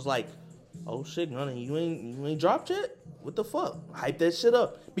because it was like, oh shit, Gunna, you ain't dropped yet? What the fuck? Hype that shit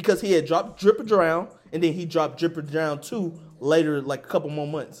up. Because he had dropped Drip or Drown, and then he dropped Drip or Drown 2 later, like a couple more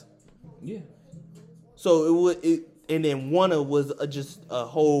months. Yeah. So and then Wanna was just a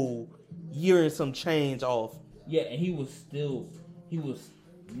whole year and some change off. Yeah, and he was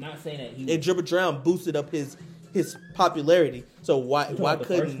not saying that he. And Drip or Drown boosted up his popularity. So why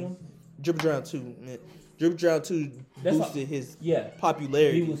couldn't Drip or Drown 2? Man, Drip or Drown 2 boosted his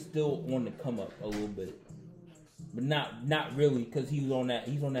popularity. He was still on the come up a little bit, but not really because he's on that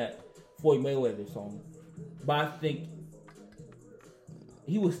Floyd Mayweather song. But I think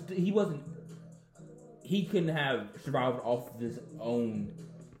he couldn't have survived off of his own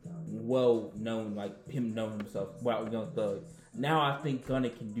well known, like him knowing himself without Young Thug. Now I think Gunna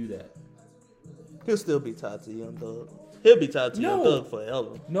can do that. He'll still be tied to Young Thug. He'll be tied to Young Thug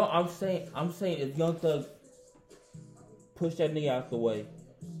forever. No, I'm saying if Young Thug push that nigga out the way,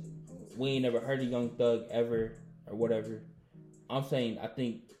 we ain't never heard of Young Thug ever or whatever. I'm saying I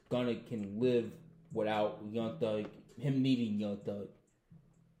think Gunna can live without Young Thug, him needing Young Thug.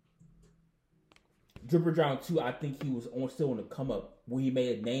 Drip or Drown 2, I think he was still on the come up where he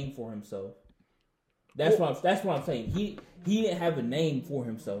made a name for himself. That's what I'm saying. He didn't have a name for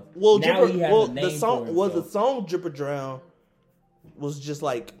himself. Well, now he has a name for himself. The song Drip or Drown was just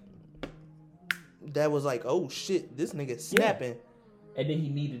like that was like, oh shit, this nigga snapping. Yeah. And then he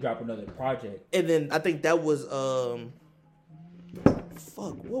needed to drop another project. And then I think that was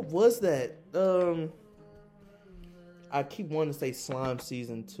what was that? I keep wanting to say Slime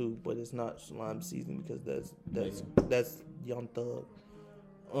Season 2, but it's not Slime Season because that's Young Thug.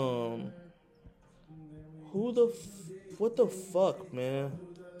 What the fuck, man?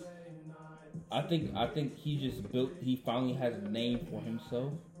 I think he finally has a name for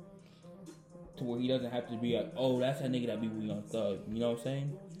himself to where he doesn't have to be like, oh, that's that nigga that be with Young Thug. You know what I'm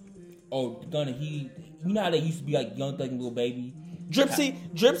saying? Oh, Gunna, you know how they used to be like Young Thug and Lil Baby? Drip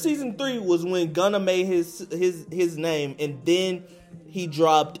Season 3 was when Gunna made his name, and then he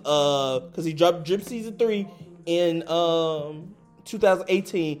dropped because he dropped Drip Season 3 in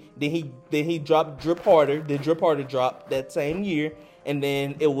 2018. Then he dropped Drip Harder. Then Drip Harder dropped that same year, and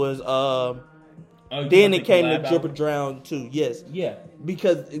then it was then it came to Drip or Drown 2. Yes. Yeah.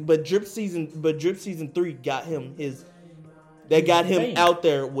 But Drip Season 3 got him got him out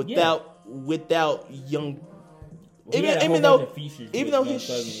there without Young. Even though features even though he's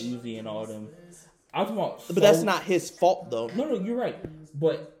and Uzi and all them. I'm talking about but that's not his fault though. No, you're right.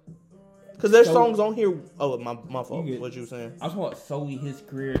 But because there's songs on here. Oh, my fault. What you were saying? I'm talking about solely his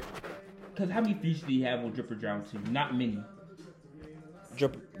career. Because how many features did he have on Drip or Drown 2? Not many.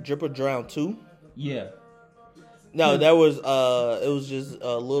 Drip or Drown 2? Yeah. No, that was it was just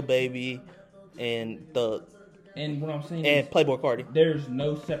Lil Baby and Thug. And what I'm saying and is Playboy Cardi. There's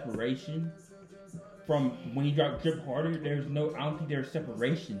no separation from when he dropped Drip Harder. I don't think there's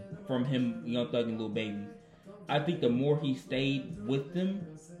separation from him, Young Thug and Lil Baby. I think the more he stayed with them,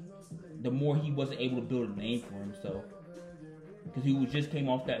 the more he wasn't able to build a name for himself. Because he just came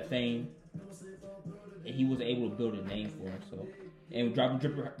off that fame, and he wasn't able to build a name for himself. And dropping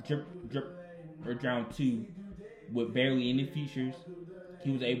Drip or Drown 2 with barely any features,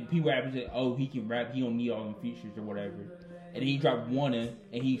 he was able. People were able to say, "Oh, he can rap. He don't need all them features or whatever." And then he dropped one and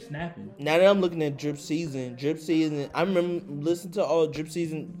he's snapping. Now that I'm looking at Drip Season, I remember listening to all the Drip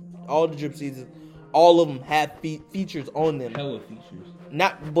Seasons. All of them had features on them. Hella features.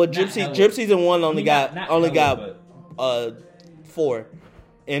 Drip Season 1 only got 4,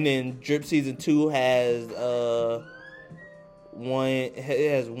 and then Drip Season 2 has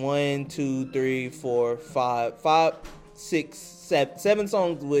 1, 2, 3, 4, 5, 6, 7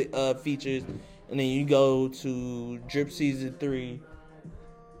 songs with features. And then you go to Drip Season 3.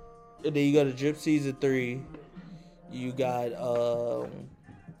 And then you go to Drip Season 3. You got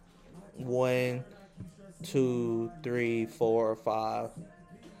 1, 2, 3, 4, 5,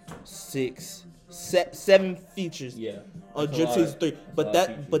 6, 7 features. Yeah. On Drip Season 3. But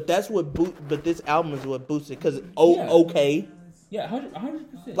that's what but this album is what boosted because okay. Yeah,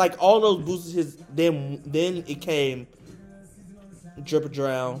 100%. Like all those boosted his then it came Drip or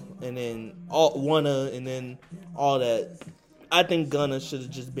Drown, and then Wanna, and then all that. I think Gunna should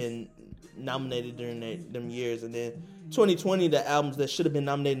have just been nominated during them years, and then 2020, the albums that should have been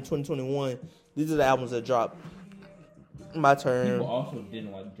nominated in 2021, these are the albums that dropped. My turn. People also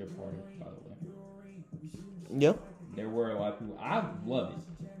didn't like Drip Harder, by the way. Yeah. There were a lot of people. I love it,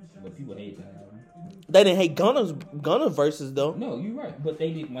 but people hate that album. They didn't hate Gunna verses though. No, you're right, but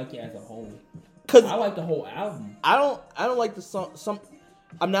they didn't like it as a whole. Cause I like the whole album. I don't like the song.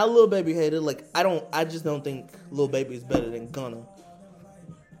 I'm not a Lil Baby hater. Like I just don't think Lil Baby is better than Gunna.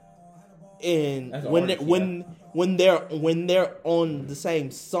 And when they're on the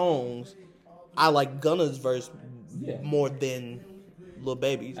same songs, I like Gunna's verse more than Lil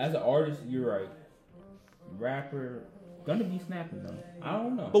Baby's. As an artist, you're right. Rapper, Gunna be snapping though. I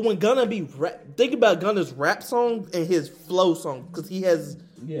don't know. But when Gunna be think about Gunna's rap songs and his flow songs, because he has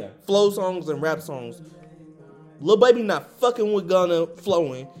flow songs and rap songs. Lil Baby not fucking with Gunna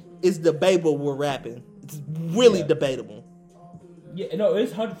flowing. It's debatable with rapping. It's really debatable. Yeah, no,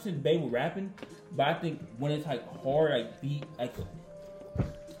 it's 100% debatable rapping, but I think when it's like hard, like beat, like I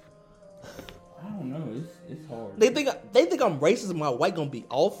don't know, it's hard. They think I'm racist and my white gonna be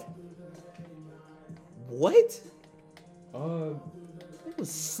off. What? It was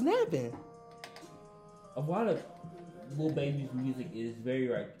snapping. A lot of Lil Baby's music is very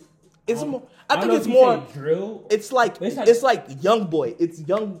like. It's more. I think it's more drill. It's like Young Boy. It's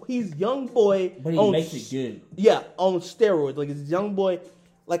young. He's Young Boy, but he makes it good. Yeah, on steroids. Like it's Young Boy.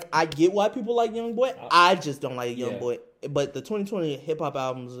 Like I get why people like Young Boy. I just don't like Young Boy. But the 2020 hip hop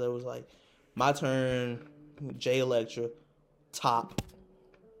albums, there was like My Turn, Jay Electra, Top.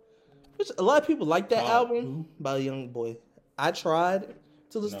 Which a lot of people like that album by Young Boy. I tried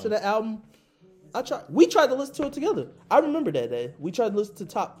to listen to the album. We tried to listen to it together. I remember that day. We tried to listen to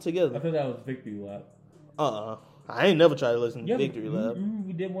Top together. I thought that was Victory Lap. I ain't never tried to listen to Victory Lap.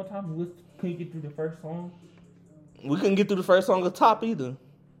 We did one time. We couldn't get through the first song. We couldn't get through the first song of Top either.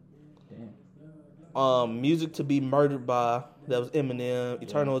 Damn. Music to Be Murdered By. That was Eminem.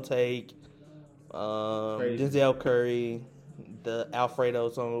 Eternal Take. Denzel Curry. The Alfredo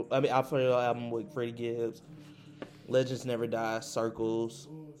song. Alfredo album with Freddie Gibbs. Legends Never Die, Circles.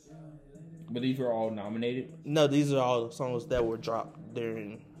 But these were all nominated. No, these are all the songs that were dropped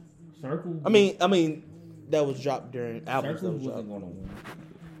during. Circles. I mean, that was dropped during albums. Circles wasn't going to win.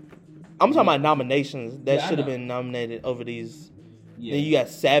 I'm talking about nominations that Yeah, I should have know. been nominated over these. Yeah. Then you got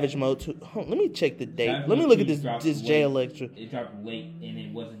Savage Mode 2. Let me check the date. Savage Let me Mode look at 2 this dropped J late. Electra. It dropped late, and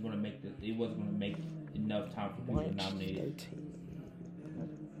it wasn't going to make enough time for people to nominate it. 13.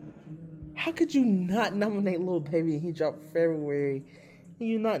 How could you not nominate Lil Baby and he dropped February? And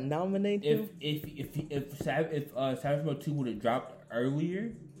you not nominate him? If Savage Mode 2 would have dropped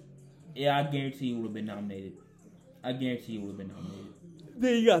earlier, yeah, I guarantee it would have been nominated.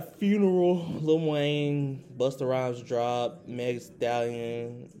 Then you got Funeral, Lil Wayne, Busta Rhymes drop, Meg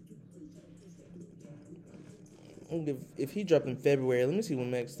Stallion. If he dropped in February, let me see when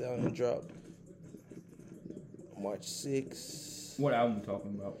Meg Stallion dropped. March 6th. What album we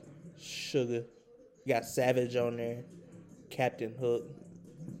talking about? Sugar. You got Savage on there. Captain Hook.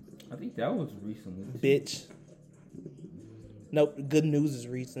 I think that was recently. Bitch. Nope, Good News is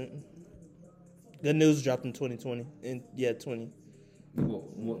recent. Good News dropped in 2020. 20.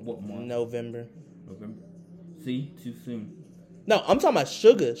 What month? November. See, too soon. No, I'm talking about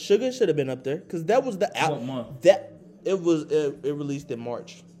Sugar. Sugar should have been up there because that was the album. What month? It released in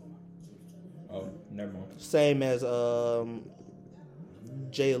March. Oh, never mind. Same as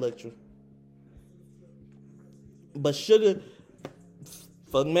J Electra. But Sugar,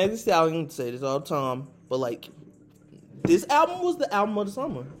 fuck Meg Thee Stallion, say this all the time, but like this album was the album of the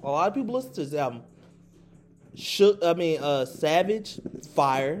summer. A lot of people listen to this album. Savage,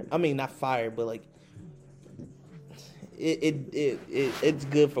 fire. I mean, not fire, but like it's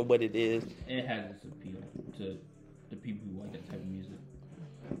good for what it is. It has its appeal to the people who like that type of music.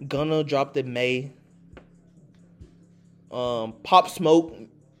 Gunna dropped in May. Pop Smoke,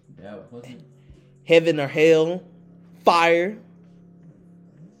 That wasn't. Heaven or Hell, Fire.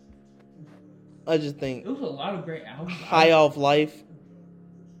 I just think There was a lot of great albums. High Off Life.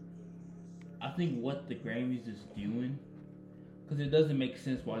 I think what the Grammys is doing, because it doesn't make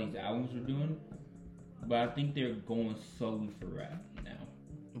sense why these albums are doing, but I think they're going solely for rap now.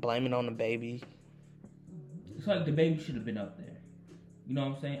 Blame It on the Baby. It's like the Baby should have been up there. You know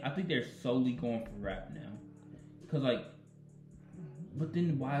what I'm saying? I think they're solely going for rap now. Because, like, but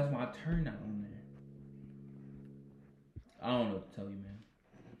then why is My Turn not on there? I don't know what to tell you, man.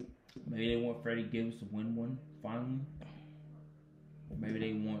 Maybe they want Freddie Gibbs to win one, finally. Or maybe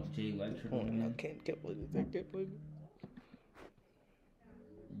they want J Electra to win. I can't believe it.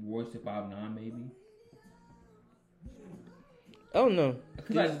 Royce the 5'9", maybe. I don't know.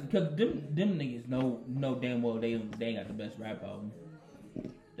 Because them niggas know damn well they ain't got the best rap album.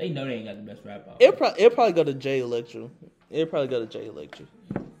 They know they ain't got the best rap album. It'll probably go to J Electra. But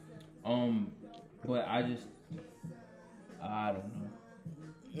I don't know.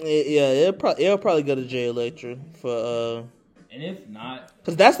 It'll probably go to J Electra for And if not,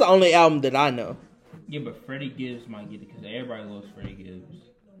 because that's the only album that I know. yeah, but Freddie Gibbs might get it because everybody loves Freddie Gibbs.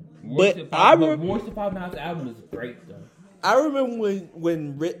 Royce the 5'9's album is great though. I remember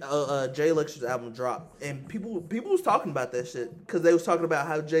when J Electra's album dropped, and people was talking about that shit because they was talking about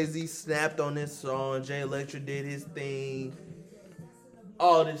how Jay-Z snapped on this song, J Electra did his thing,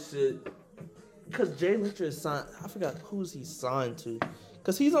 all this shit. Because J Electra is signed, I forgot who's he signed to,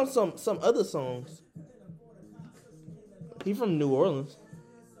 because he's on some other songs. He from New Orleans.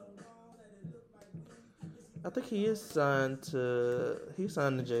 I think he is signed to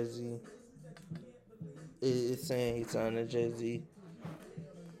Jay-Z. It's saying he signed to Jay-Z.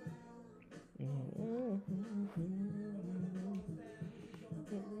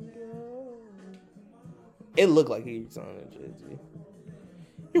 It looked like he signed to Jay-Z.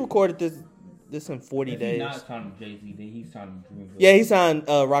 He recorded this in 40 days. He's not signed to Jay-Z, then he's signed to Dreamville. Yeah, he signed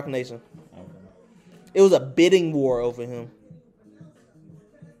Rock Nation. Okay. It was a bidding war over him.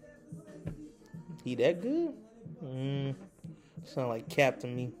 He that good? Sound like Cap to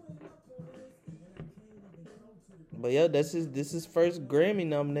me. But yeah, this is first Grammy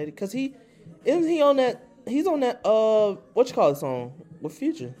nominated because he's on that what you call it song with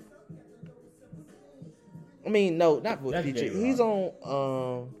Future. I mean, no, not with Future. He's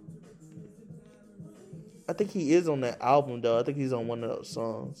on I think he is on that album though. I think he's on one of those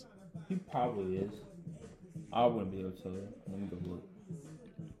songs. He probably is. I wouldn't be able to tell you. Let me go look.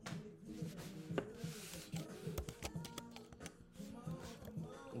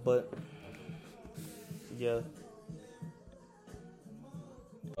 But yeah.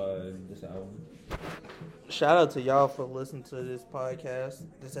 This album. Shout out to y'all for listening to this podcast,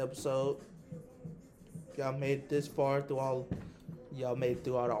 this episode. Y'all made it this far through all the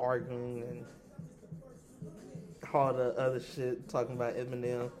arguing, and all the other shit talking about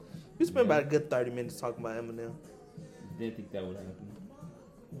Eminem. We spent about a good 30 minutes talking about Eminem. Didn't think that would happen.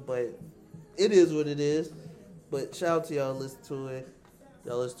 But it is what it is. But shout out to y'all listen to it.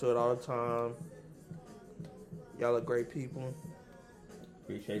 Y'all listen to it all the time. Y'all are great people.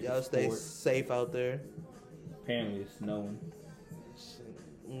 Appreciate y'all stay safe out there. Apparently it's snowing.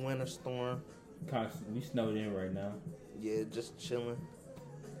 Winter storm. We snowed in right now. Yeah, just chilling.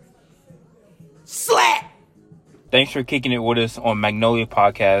 Slap! Thanks for kicking it with us on Magnolia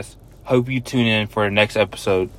Podcast. Hope you tune in for the next episode.